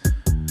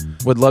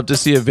 Would love to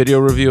see a video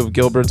review of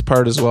Gilbert's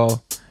part as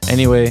well.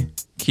 Anyway,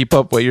 keep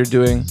up what you're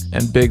doing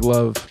and big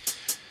love.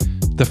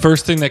 The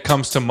first thing that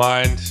comes to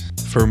mind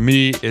for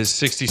me is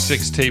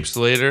 66 tapes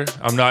later.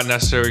 I'm not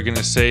necessarily going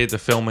to say the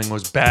filming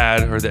was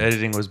bad or the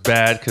editing was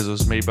bad because it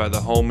was made by the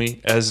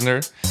homie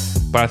Esner,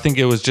 but I think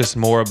it was just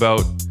more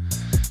about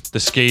the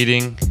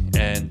skating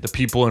and the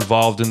people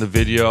involved in the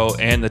video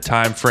and the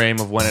time frame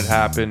of when it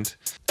happened.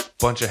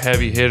 Bunch of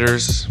heavy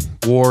hitters: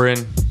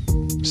 Warren,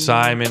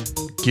 Simon,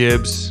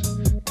 Gibbs,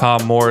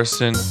 Tom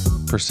Morrison,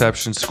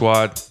 Perception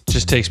Squad.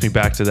 Just takes me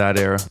back to that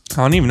era. I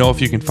don't even know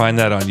if you can find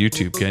that on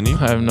YouTube, can you?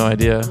 I have no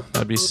idea.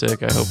 That'd be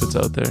sick. I hope it's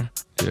out there.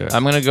 Yeah.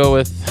 I'm going to go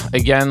with,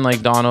 again,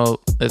 like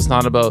Donald, it's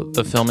not about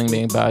the filming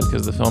being bad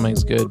because the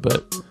filming's good,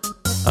 but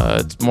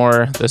it's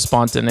more the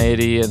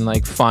spontaneity and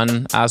like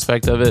fun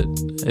aspect of it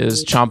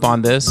is chomp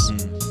on this.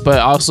 But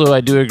also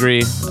I do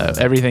agree,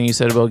 everything you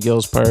said about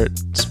Gil's part,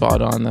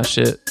 spot on. That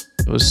shit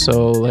was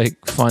so like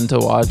fun to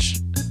watch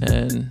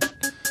and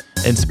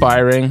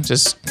inspiring,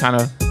 just kind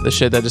of the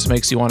shit that just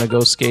makes you want to go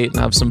skate and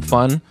have some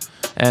fun.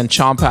 And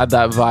Chomp had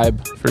that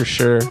vibe for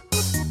sure,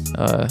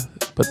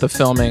 but the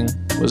filming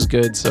was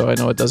good, so I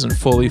know it doesn't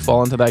fully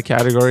fall into that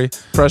category.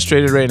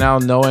 Frustrated right now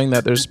knowing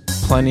that there's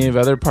plenty of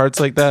other parts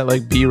like that,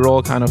 like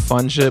B-roll kind of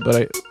fun shit,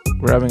 but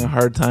we're having a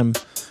hard time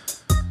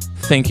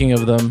thinking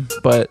of them.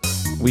 But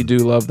we do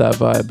love that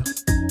vibe.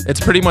 It's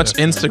pretty much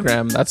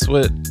Instagram. That's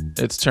what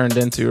it's turned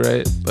into,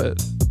 right?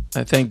 But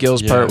I think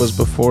Gil's part was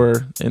before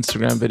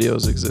Instagram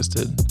videos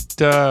existed.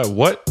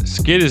 What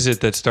skit is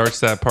it that starts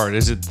that part?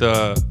 Is it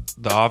the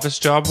office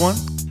job one?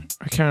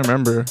 I can't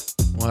remember.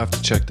 We'll have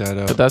to check that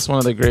out. But that's one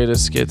of the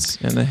greatest skits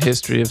in the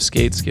history of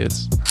skate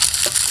skits.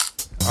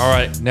 All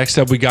right, next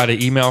up we got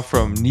an email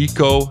from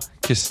Nico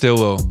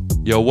Castillo.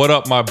 Yo, what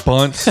up, my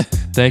bunts?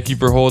 Thank you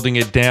for holding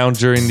it down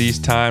during these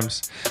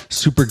times.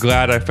 Super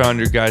glad I found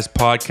your guys'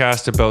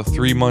 podcast about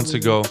 3 months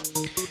ago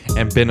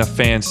and been a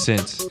fan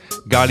since.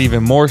 Got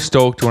even more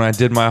stoked when I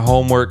did my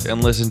homework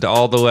and listened to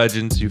all the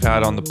legends you've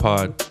had on the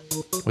pod.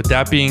 With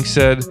that being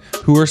said,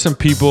 who are some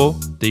people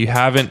that you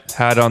haven't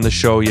had on the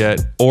show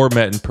yet or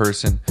met in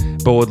person,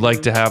 but would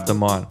like to have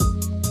them on?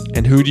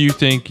 And who do you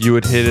think you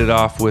would hit it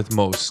off with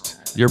most?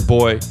 Your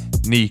boy,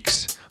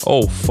 Neeks.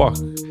 Oh, fuck.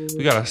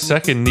 We got a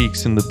second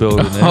Neeks in the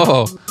building.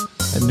 Oh,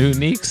 a new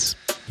Neeks?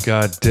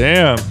 God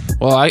damn.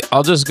 Well,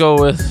 I'll just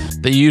go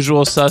with the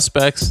usual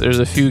suspects. There's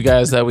a few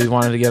guys that we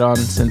wanted to get on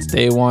since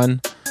day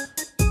one.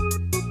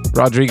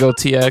 Rodrigo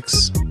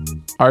TX,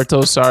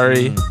 Arto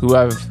Sari, who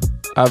I've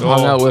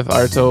hung out with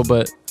Arto,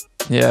 but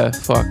yeah,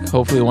 fuck.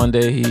 Hopefully one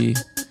day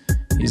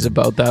he's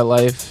about that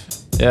life.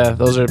 Yeah,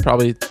 those are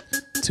probably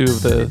two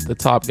of the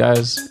top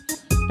guys.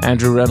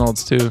 Andrew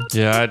Reynolds too.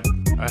 Yeah,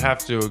 I'd have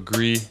to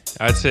agree.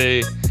 I'd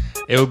say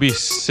it would be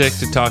sick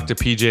to talk to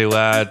PJ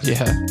Ladd.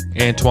 Yeah.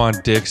 Antoine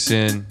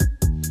Dixon.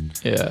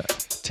 Yeah.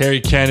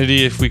 Terry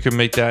Kennedy, if we could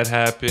make that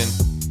happen.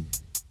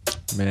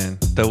 Man,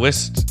 the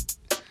list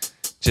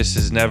just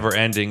is never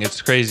ending.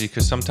 It's crazy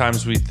because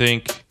sometimes we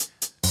think,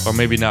 or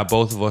maybe not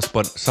both of us,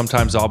 but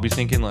sometimes I'll be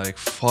thinking like,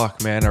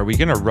 fuck, man, are we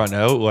going to run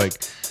out? Like,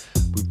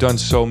 we've done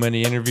so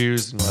many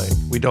interviews and like,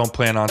 we don't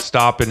plan on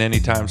stopping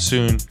anytime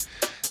soon.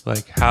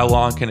 Like, how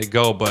long can it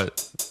go?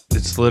 But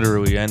it's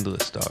literally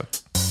endless, dog.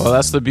 Well,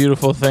 that's the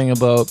beautiful thing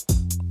about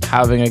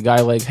having a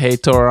guy like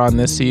Heitor on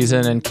this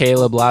season and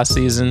Caleb last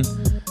season.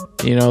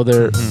 You know,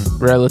 they're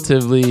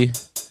relatively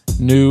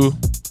new,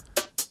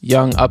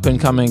 young,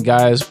 up-and-coming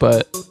guys,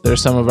 but they're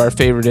some of our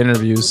favorite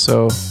interviews.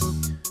 So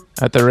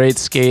at the rate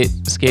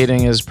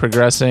skating is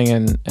progressing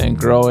and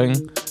growing,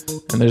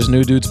 and there's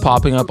new dudes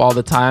popping up all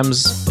the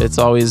times, it's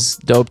always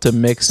dope to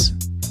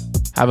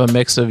have a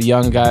mix of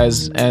young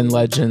guys and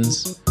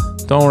legends.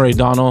 Don't worry,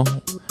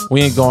 Donald.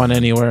 We ain't going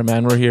anywhere,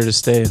 man. We're here to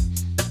stay.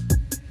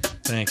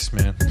 Thanks,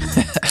 man.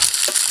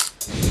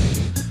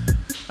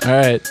 All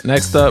right,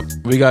 next up,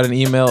 we got an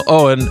email.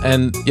 Oh,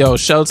 and yo,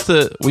 shouts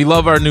to, we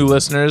love our new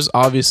listeners.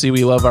 Obviously,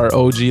 we love our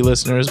OG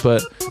listeners,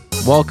 but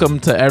welcome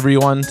to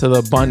everyone, to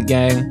the Bunt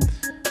gang.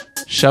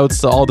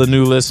 Shouts to all the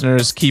new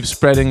listeners. Keep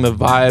spreading the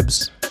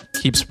vibes.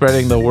 Keep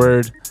spreading the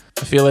word.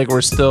 I feel like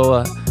we're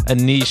still a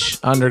niche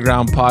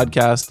underground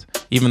podcast,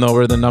 even though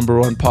we're the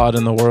 #1 pod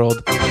in the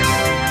world.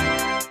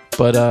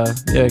 But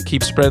yeah,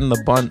 keep spreading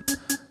the bunt,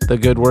 the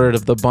good word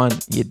of the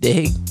bunt. You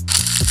dig?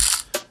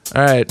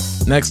 All right,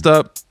 next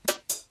up,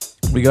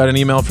 we got an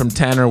email from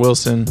Tanner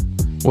Wilson.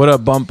 What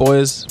up, Bunt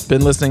boys?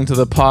 Been listening to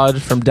the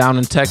pod from down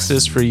in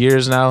Texas for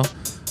years now.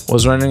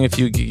 Was wondering if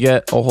you could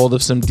get a hold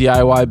of some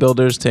DIY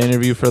builders to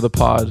interview for the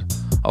pod.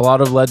 A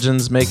lot of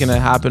legends making it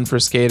happen for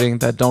skating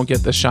that don't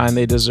get the shine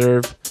they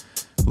deserve.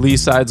 Lee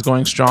Side's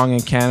going strong in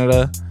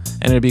Canada,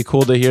 and it'd be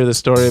cool to hear the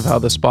story of how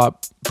the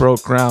spot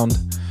broke ground.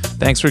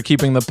 Thanks for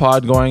keeping the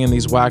pod going in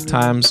these whack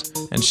times,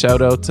 and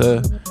shout out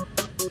to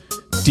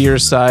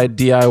Deerside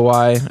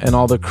DIY and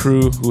all the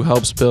crew who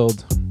helps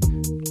build.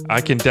 I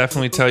can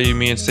definitely tell you,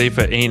 me and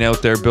Seifa ain't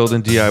out there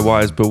building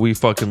DIYs, but we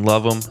fucking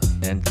love them.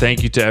 And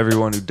thank you to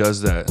everyone who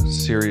does that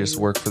serious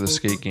work for the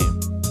skate game.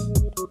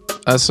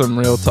 That's some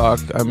real talk.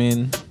 I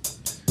mean,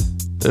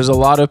 there's a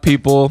lot of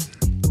people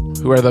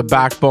who are the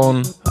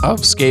backbone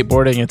of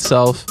skateboarding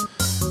itself,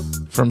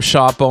 from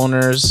shop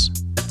owners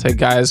to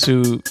guys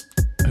who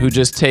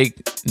just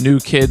take new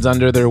kids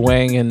under their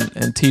wing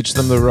and teach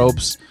them the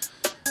ropes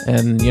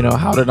and, you know,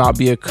 how to not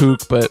be a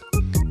kook. But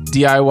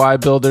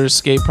DIY builders,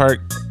 skate park,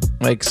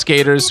 like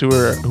skaters who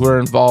are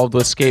involved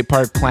with skate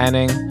park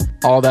planning,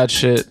 all that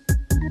shit.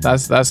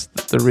 That's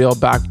the real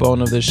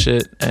backbone of this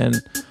shit.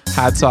 And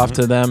hats off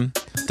to them.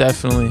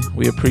 Definitely,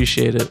 we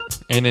appreciate it.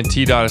 And in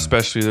T-Dot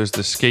especially, there's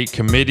the skate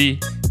committee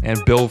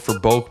and Bill for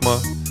Bokma.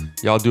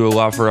 Y'all do a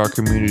lot for our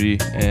community,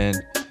 and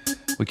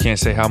we can't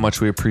say how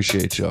much we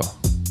appreciate y'all.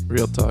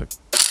 Real talk.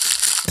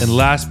 And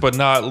last but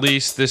not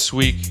least, this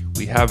week,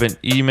 we have an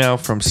email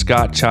from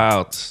Scott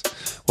Childs.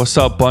 What's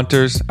up,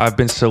 Bunters? I've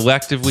been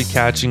selectively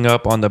catching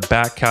up on the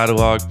back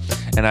catalog,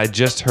 and I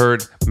just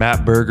heard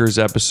Matt Berger's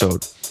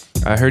episode.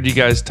 I heard you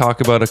guys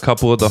talk about a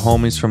couple of the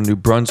homies from New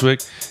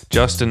Brunswick,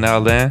 Justin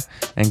Alain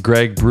and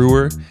Greg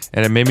Brewer,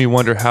 and it made me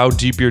wonder how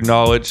deep your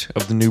knowledge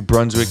of the New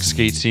Brunswick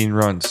skate scene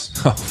runs.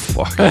 Oh,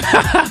 fuck.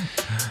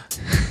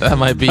 That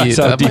might be That's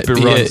how deep it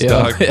runs,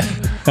 dog. Yeah.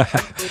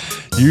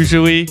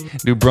 Usually,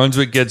 New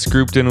Brunswick gets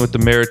grouped in with the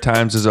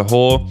Maritimes as a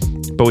whole,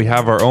 but we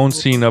have our own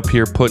scene up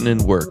here putting in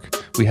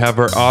work. We have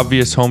our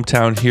obvious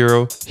hometown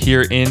hero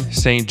here in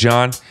St.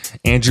 John,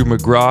 Andrew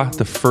McGraw,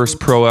 the first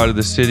pro out of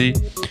the city.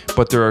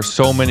 But there are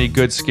so many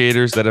good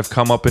skaters that have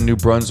come up in New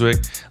Brunswick,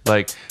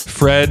 like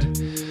Fred,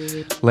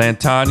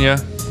 Lantania,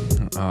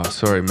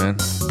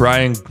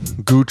 Brian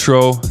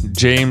Goutreau,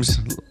 James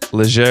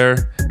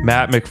Leger,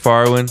 Matt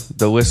McFarland,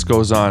 the list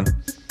goes on.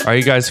 Are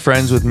you guys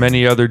friends with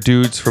many other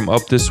dudes from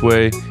up this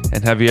way?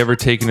 And have you ever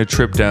taken a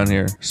trip down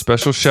here?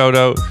 Special shout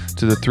out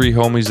to the 3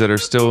 homies that are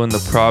still in the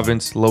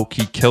province,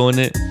 low-key killing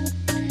it.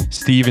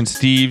 Steve and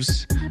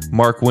Steves,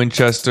 Mark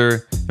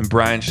Winchester, and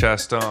Brian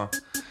Chaston.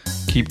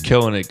 Keep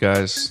killing it,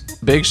 guys.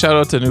 Big shout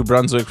out to New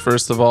Brunswick,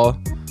 first of all.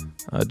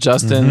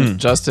 Justin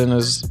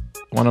is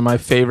one of my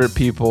favorite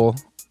people,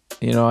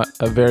 you know,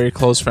 a very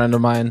close friend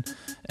of mine.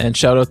 And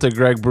shout out to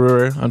Greg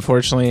Brewer.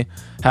 Unfortunately,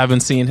 haven't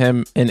seen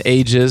him in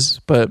ages,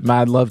 but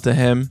mad love to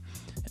him.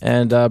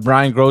 And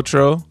Brian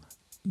Grotro,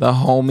 the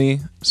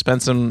homie,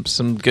 spent some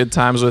good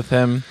times with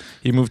him.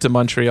 He moved to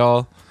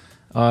Montreal.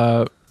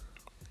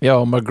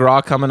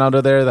 McGraw coming out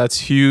of there, that's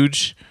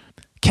huge.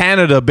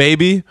 Canada,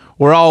 baby,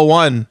 we're all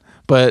one.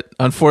 But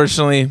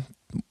unfortunately,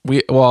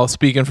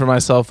 speaking for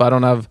myself, I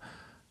don't have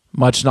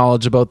much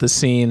knowledge about the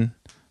scene.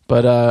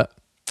 But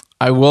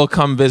I will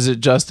come visit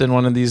Justin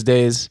one of these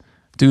days,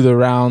 do the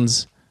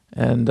rounds,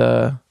 and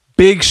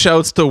big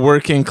shouts to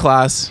working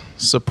class.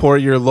 Support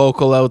your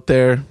local out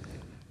there.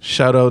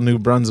 Shout out New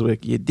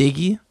Brunswick. You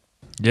diggy?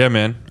 Yeah,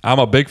 man. I'm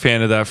a big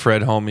fan of that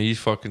Fred homie. He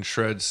fucking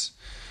shreds.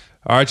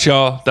 All right,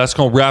 y'all. That's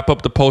going to wrap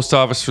up the post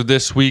office for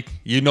this week.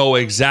 You know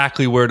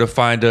exactly where to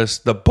find us.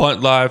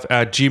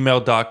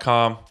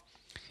 thebuntlive@gmail.com.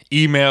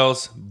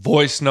 Emails,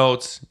 voice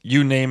notes,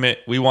 you name it.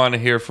 We want to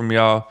hear from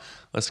y'all.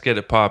 Let's get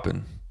it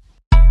popping.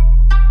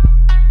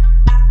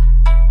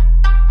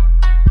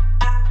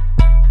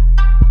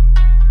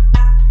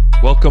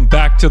 Welcome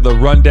back to The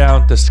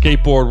Rundown, the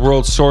skateboard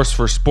world source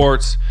for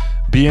sports.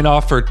 Being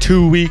off for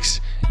 2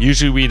 weeks,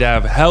 usually we'd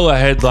have hella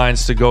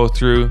headlines to go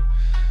through.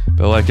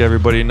 But like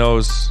everybody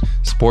knows,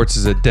 sports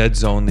is a dead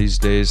zone these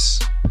days.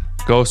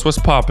 Ghost, what's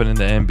popping in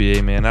the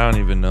NBA, man? I don't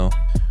even know.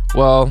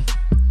 Well,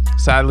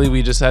 sadly,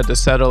 we just had to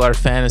settle our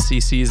fantasy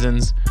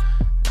seasons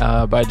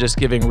by just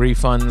giving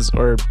refunds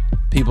or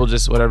people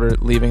just whatever,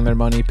 leaving their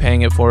money,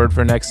 paying it forward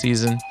for next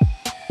season,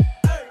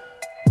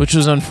 which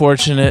was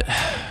unfortunate.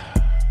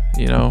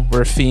 You know,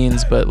 we're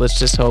fiends, but let's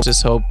just hope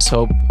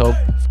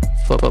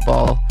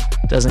football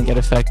doesn't get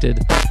affected.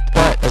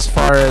 But as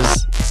far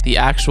as the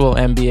actual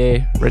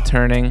NBA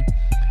returning,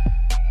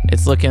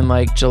 it's looking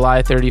like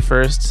July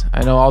 31st.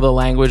 I know all the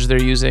language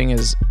they're using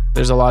is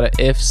there's a lot of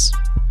ifs.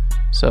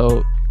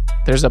 So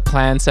there's a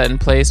plan set in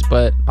place,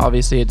 but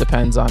obviously it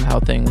depends on how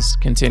things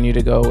continue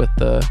to go with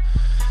the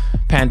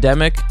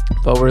pandemic.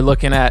 But we're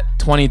looking at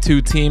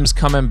 22 teams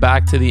coming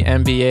back to the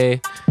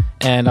NBA,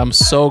 and I'm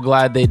so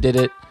glad they did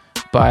it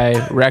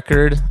by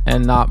record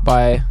and not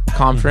by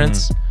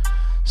conference.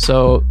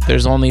 So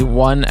there's only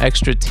one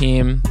extra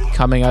team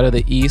coming out of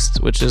the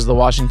East, which is the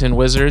Washington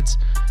Wizards,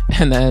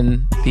 and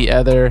then the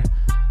other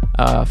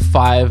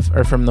 5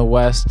 are from the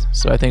West.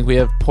 So I think we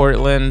have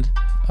Portland,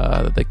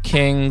 the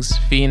Kings,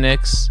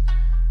 Phoenix,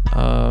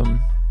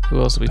 who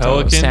else are we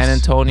talking about?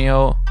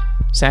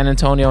 San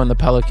Antonio, and the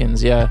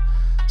Pelicans. Yeah.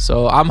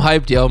 So I'm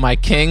hyped, yo. My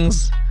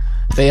Kings,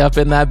 they up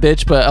in that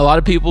bitch. But a lot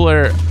of people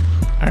are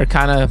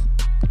kind of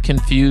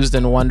confused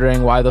and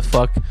wondering why the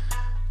fuck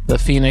the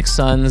Phoenix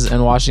Suns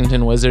and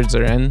Washington Wizards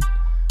are in.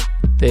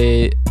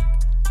 They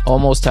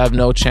almost have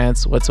no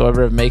chance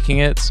whatsoever of making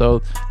it.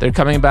 So they're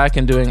coming back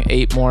and doing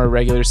 8 more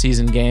regular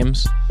season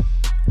games.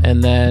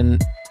 And then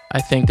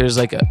I think there's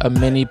like a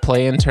mini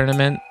play-in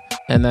tournament.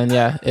 And then,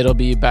 yeah, it'll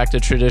be back to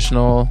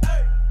traditional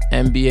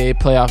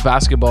NBA playoff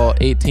basketball,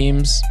 8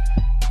 teams,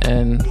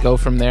 and go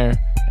from there.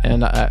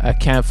 And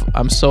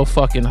I'm so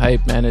fucking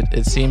hyped, man.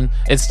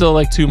 It's still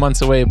like 2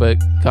 months away, but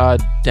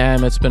god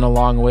damn, it's been a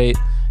long wait.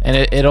 And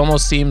it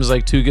almost seems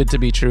like too good to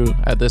be true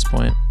at this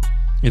point.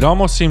 It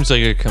almost seems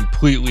like a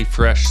completely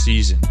fresh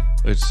season.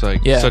 It's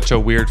like such a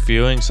weird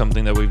feeling,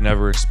 something that we've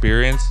never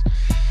experienced.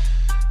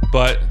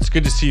 But it's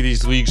good to see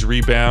these leagues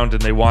rebound,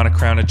 and they want to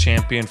crown a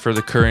champion for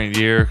the current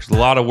year. A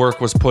lot of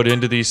work was put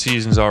into these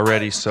seasons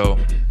already. So,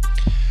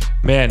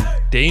 man,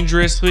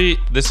 dangerously,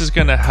 this is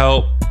going to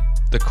help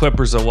the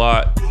Clippers a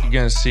lot. You're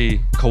going to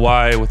see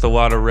Kawhi with a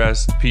lot of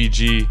rest.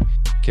 PG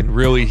can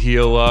really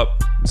heal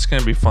up. It's going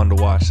to be fun to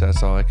watch.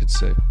 That's all I could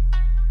say.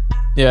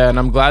 Yeah, and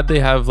I'm glad they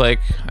have, like,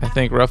 I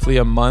think roughly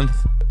a month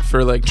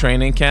for, like,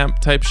 training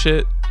camp type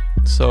shit.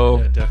 So,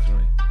 yeah,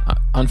 definitely.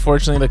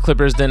 Unfortunately, the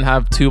Clippers didn't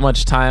have too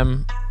much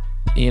time,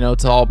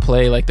 to all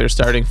play like their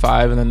starting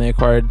five, and then they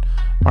acquired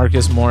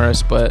Marcus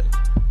Morris. But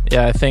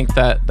yeah, I think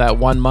that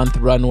 1 month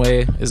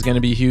runway is going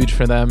to be huge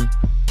for them.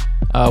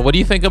 What do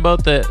you think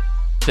about the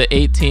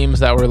 8 teams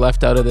that were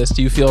left out of this?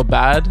 Do you feel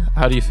bad?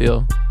 How do you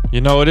feel?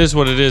 It is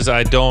what it is.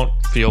 I don't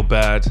feel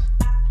bad.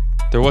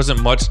 There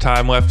wasn't much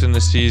time left in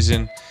the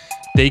season.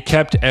 They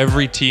kept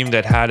every team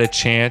that had a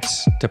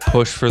chance to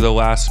push for the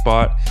last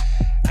spot.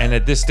 And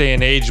at this day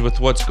and age, with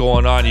what's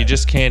going on, you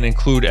just can't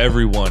include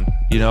everyone.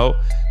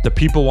 The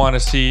people want to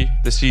see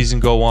the season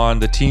go on.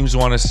 The teams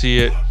want to see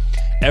it.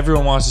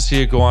 Everyone wants to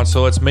see it go on.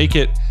 So let's make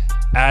it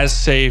as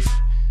safe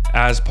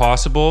as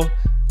possible.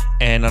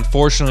 And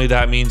unfortunately,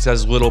 that means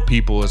as little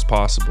people as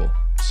possible.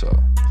 So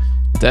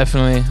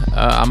definitely,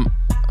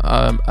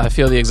 I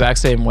feel the exact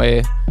same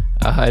way.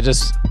 I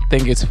just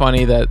think it's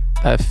funny that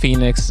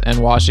Phoenix and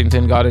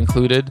Washington got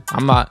included.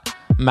 I'm not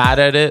mad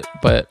at it,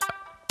 but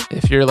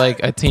if you're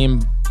like a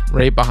team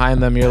right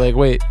behind them, you're like,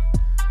 wait,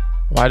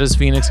 why does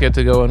Phoenix get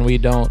to go and we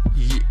don't?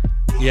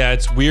 Yeah,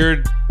 it's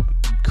weird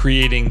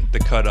creating the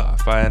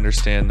cutoff. I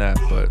understand that,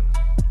 but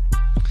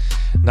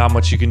not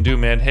much you can do,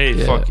 man. Hey,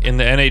 fuck, in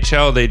the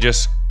NHL, they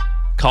just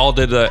called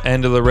it the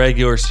end of the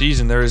regular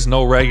season. There is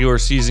no regular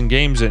season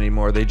games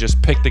anymore. They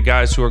just pick the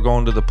guys who are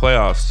going to the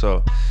playoffs.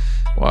 So,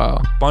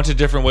 wow. Bunch of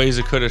different ways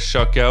it could have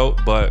shook out,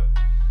 but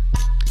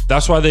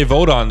that's why they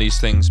vote on these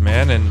things,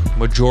 man. And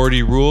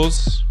majority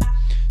rules.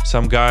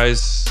 Some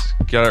guys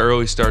got an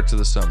early start to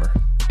the summer.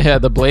 Yeah,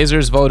 the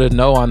Blazers voted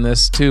no on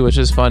this too, which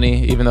is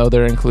funny, even though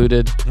they're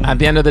included. At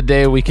the end of the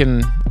day, we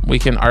can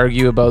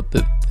argue about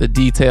the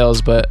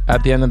details, but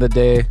at the end of the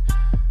day,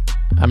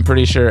 I'm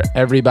pretty sure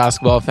every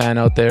basketball fan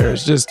out there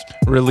is just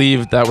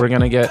relieved that we're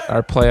going to get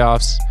our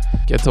playoffs,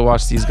 get to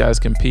watch these guys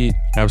compete.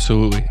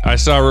 Absolutely. I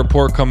saw a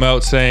report come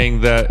out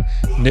saying that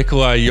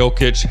Nikola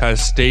Jokic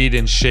has stayed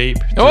in shape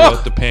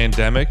throughout the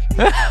pandemic.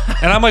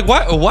 And I'm like,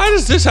 why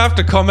does this have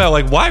to come out?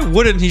 Like, why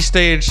wouldn't he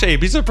stay in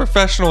shape? He's a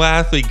professional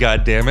athlete,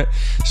 goddammit.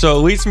 So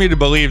it leads me to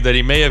believe that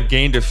he may have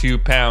gained a few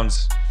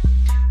pounds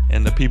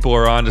and the people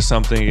are onto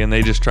something and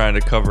they just trying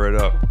to cover it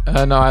up.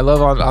 No, I love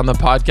on the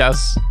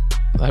podcast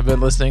I've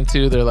been listening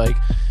to, they're like,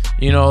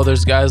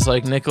 there's guys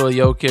like Nikola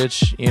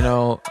Jokic,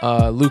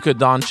 Luka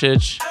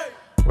Doncic,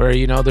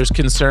 where, there's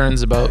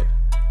concerns about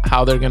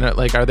how they're going to,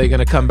 like, are they going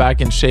to come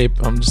back in shape?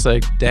 I'm just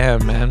like,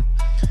 damn, man.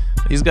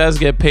 These guys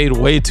get paid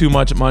way too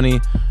much money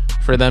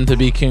for them to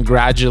be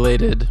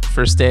congratulated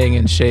for staying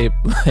in shape.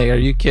 Like, are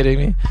you kidding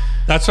me?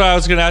 That's what I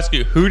was going to ask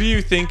you. Who do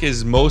you think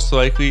is most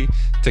likely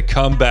to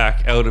come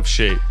back out of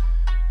shape?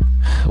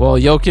 Well,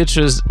 Jokic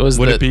was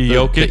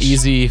the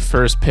easy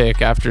first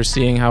pick after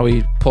seeing how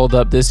he pulled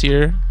up this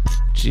year.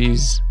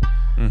 Jeez,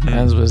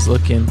 Hans was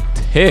looking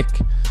thick.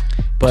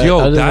 But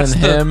other that's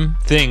than him,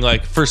 the thing.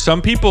 Like, for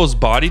some people's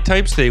body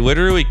types, they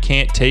literally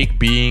can't take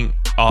being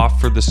off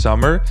for the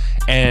summer,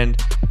 and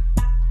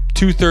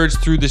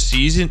 2/3 through the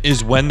season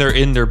is when they're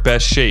in their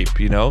best shape,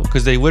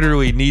 because they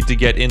literally need to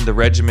get in the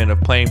regimen of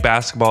playing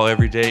basketball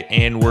every day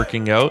and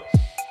working out.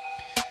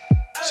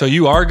 So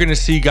you are going to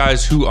see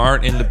guys who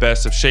aren't in the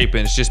best of shape,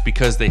 and it's just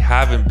because they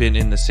haven't been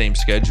in the same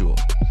schedule.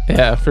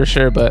 Yeah, for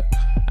sure. But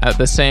at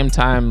the same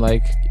time,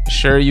 like,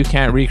 sure, you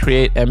can't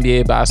recreate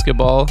NBA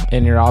basketball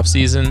in your off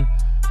season,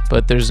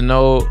 but there's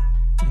no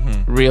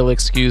real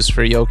excuse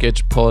for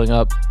Jokic pulling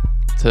up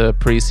to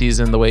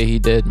preseason the way he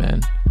did,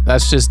 man.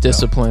 That's just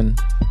discipline.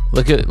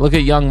 Look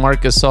at young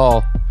Marc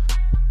Gasol.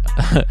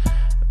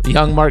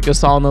 Young Marc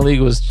Gasol in the league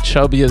was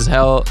chubby as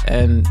hell,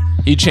 and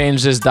he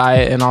changed his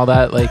diet and all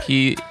that. Like,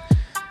 you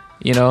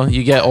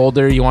get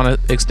older, you want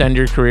to extend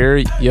your career,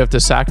 you have to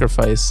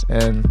sacrifice.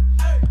 And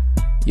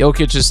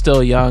Jokic is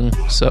still young,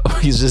 so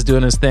he's just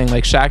doing his thing.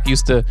 Like Shaq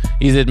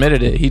he's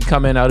admitted it. He'd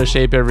come in out of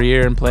shape every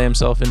year and play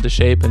himself into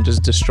shape and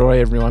just destroy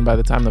everyone by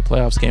the time the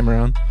playoffs came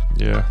around.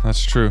 Yeah,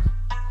 that's true.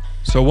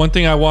 So one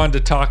thing I wanted to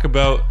talk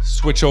about,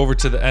 switch over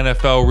to the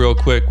NFL real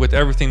quick. With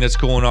everything that's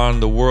going on in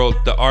the world,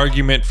 the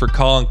argument for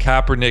Colin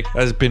Kaepernick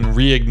has been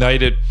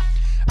reignited.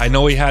 I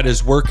know he had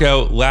his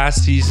workout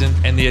last season,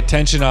 and the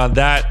attention on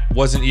that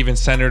wasn't even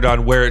centered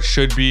on where it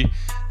should be.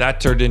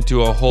 That turned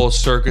into a whole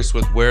circus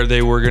with where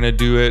they were going to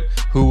do it,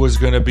 who was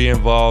going to be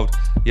involved,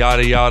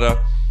 yada,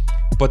 yada.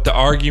 But the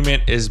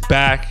argument is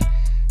back.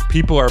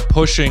 People are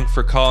pushing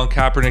for Colin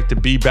Kaepernick to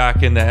be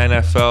back in the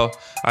NFL.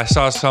 I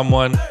saw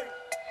someone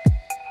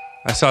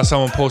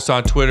post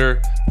on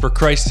Twitter, for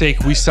Christ's sake,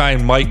 we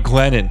signed Mike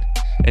Glennon.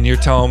 And you're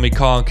telling me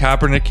Colin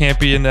Kaepernick can't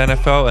be in the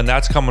NFL? And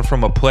that's coming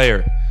from a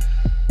player.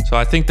 So So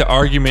I think the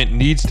argument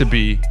needs to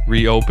be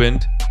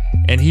reopened,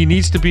 and he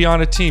needs to be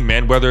on a team,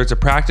 man, whether it's a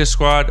practice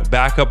squad,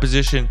 backup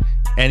position,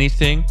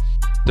 anything.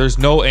 There's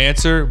no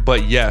answer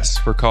but yes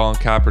for Colin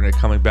Kaepernick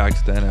coming back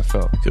to the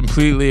NFL.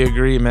 Completely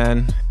agree,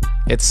 man.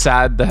 It's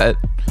sad that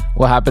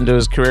what happened to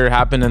his career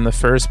happened in the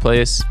first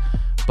place,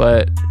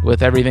 but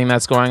with everything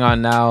that's going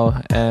on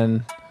now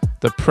and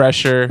the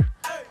pressure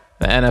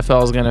the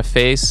NFL is going to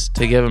face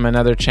to give him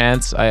another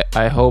chance,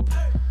 I hope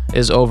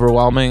is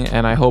overwhelming,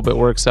 and I hope it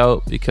works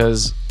out,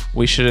 because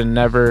we should have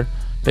never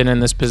been in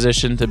this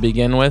position to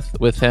begin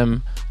with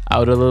him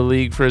out of the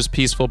league for his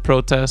peaceful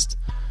protest.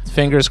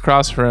 Fingers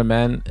crossed for him,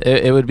 man.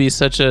 It would be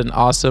such an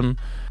awesome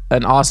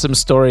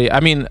story.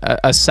 I mean,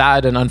 a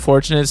sad and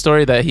unfortunate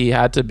story that he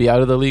had to be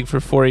out of the league for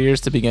 4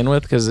 years to begin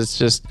with, because it's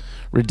just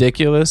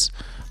ridiculous.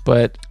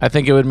 But I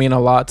think it would mean a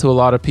lot to a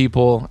lot of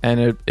people, and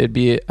it'd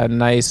be a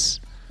nice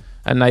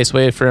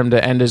way for him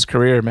to end his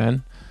career,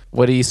 man.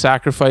 What he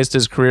sacrificed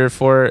his career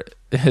for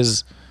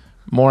is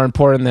more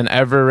important than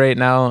ever right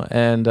now,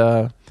 and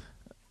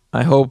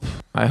I hope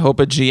a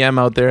GM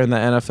out there in the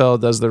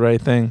NFL does the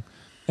right thing.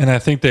 And I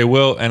think they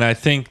will. And I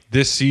think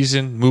this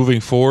season,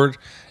 moving forward,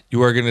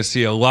 you are going to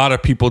see a lot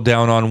of people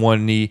down on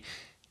one knee.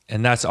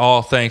 And that's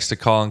all thanks to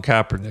Colin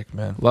Kaepernick,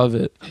 man. Love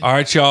it. All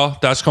right, y'all.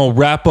 That's going to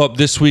wrap up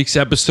this week's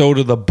episode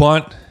of The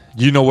Bunt.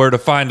 You know where to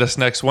find us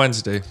next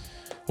Wednesday.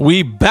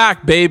 We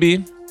back,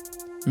 baby.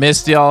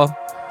 Missed y'all.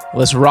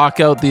 Let's rock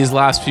out these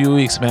last few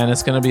weeks, man.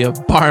 It's going to be a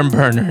barn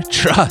burner.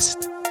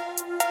 Trust.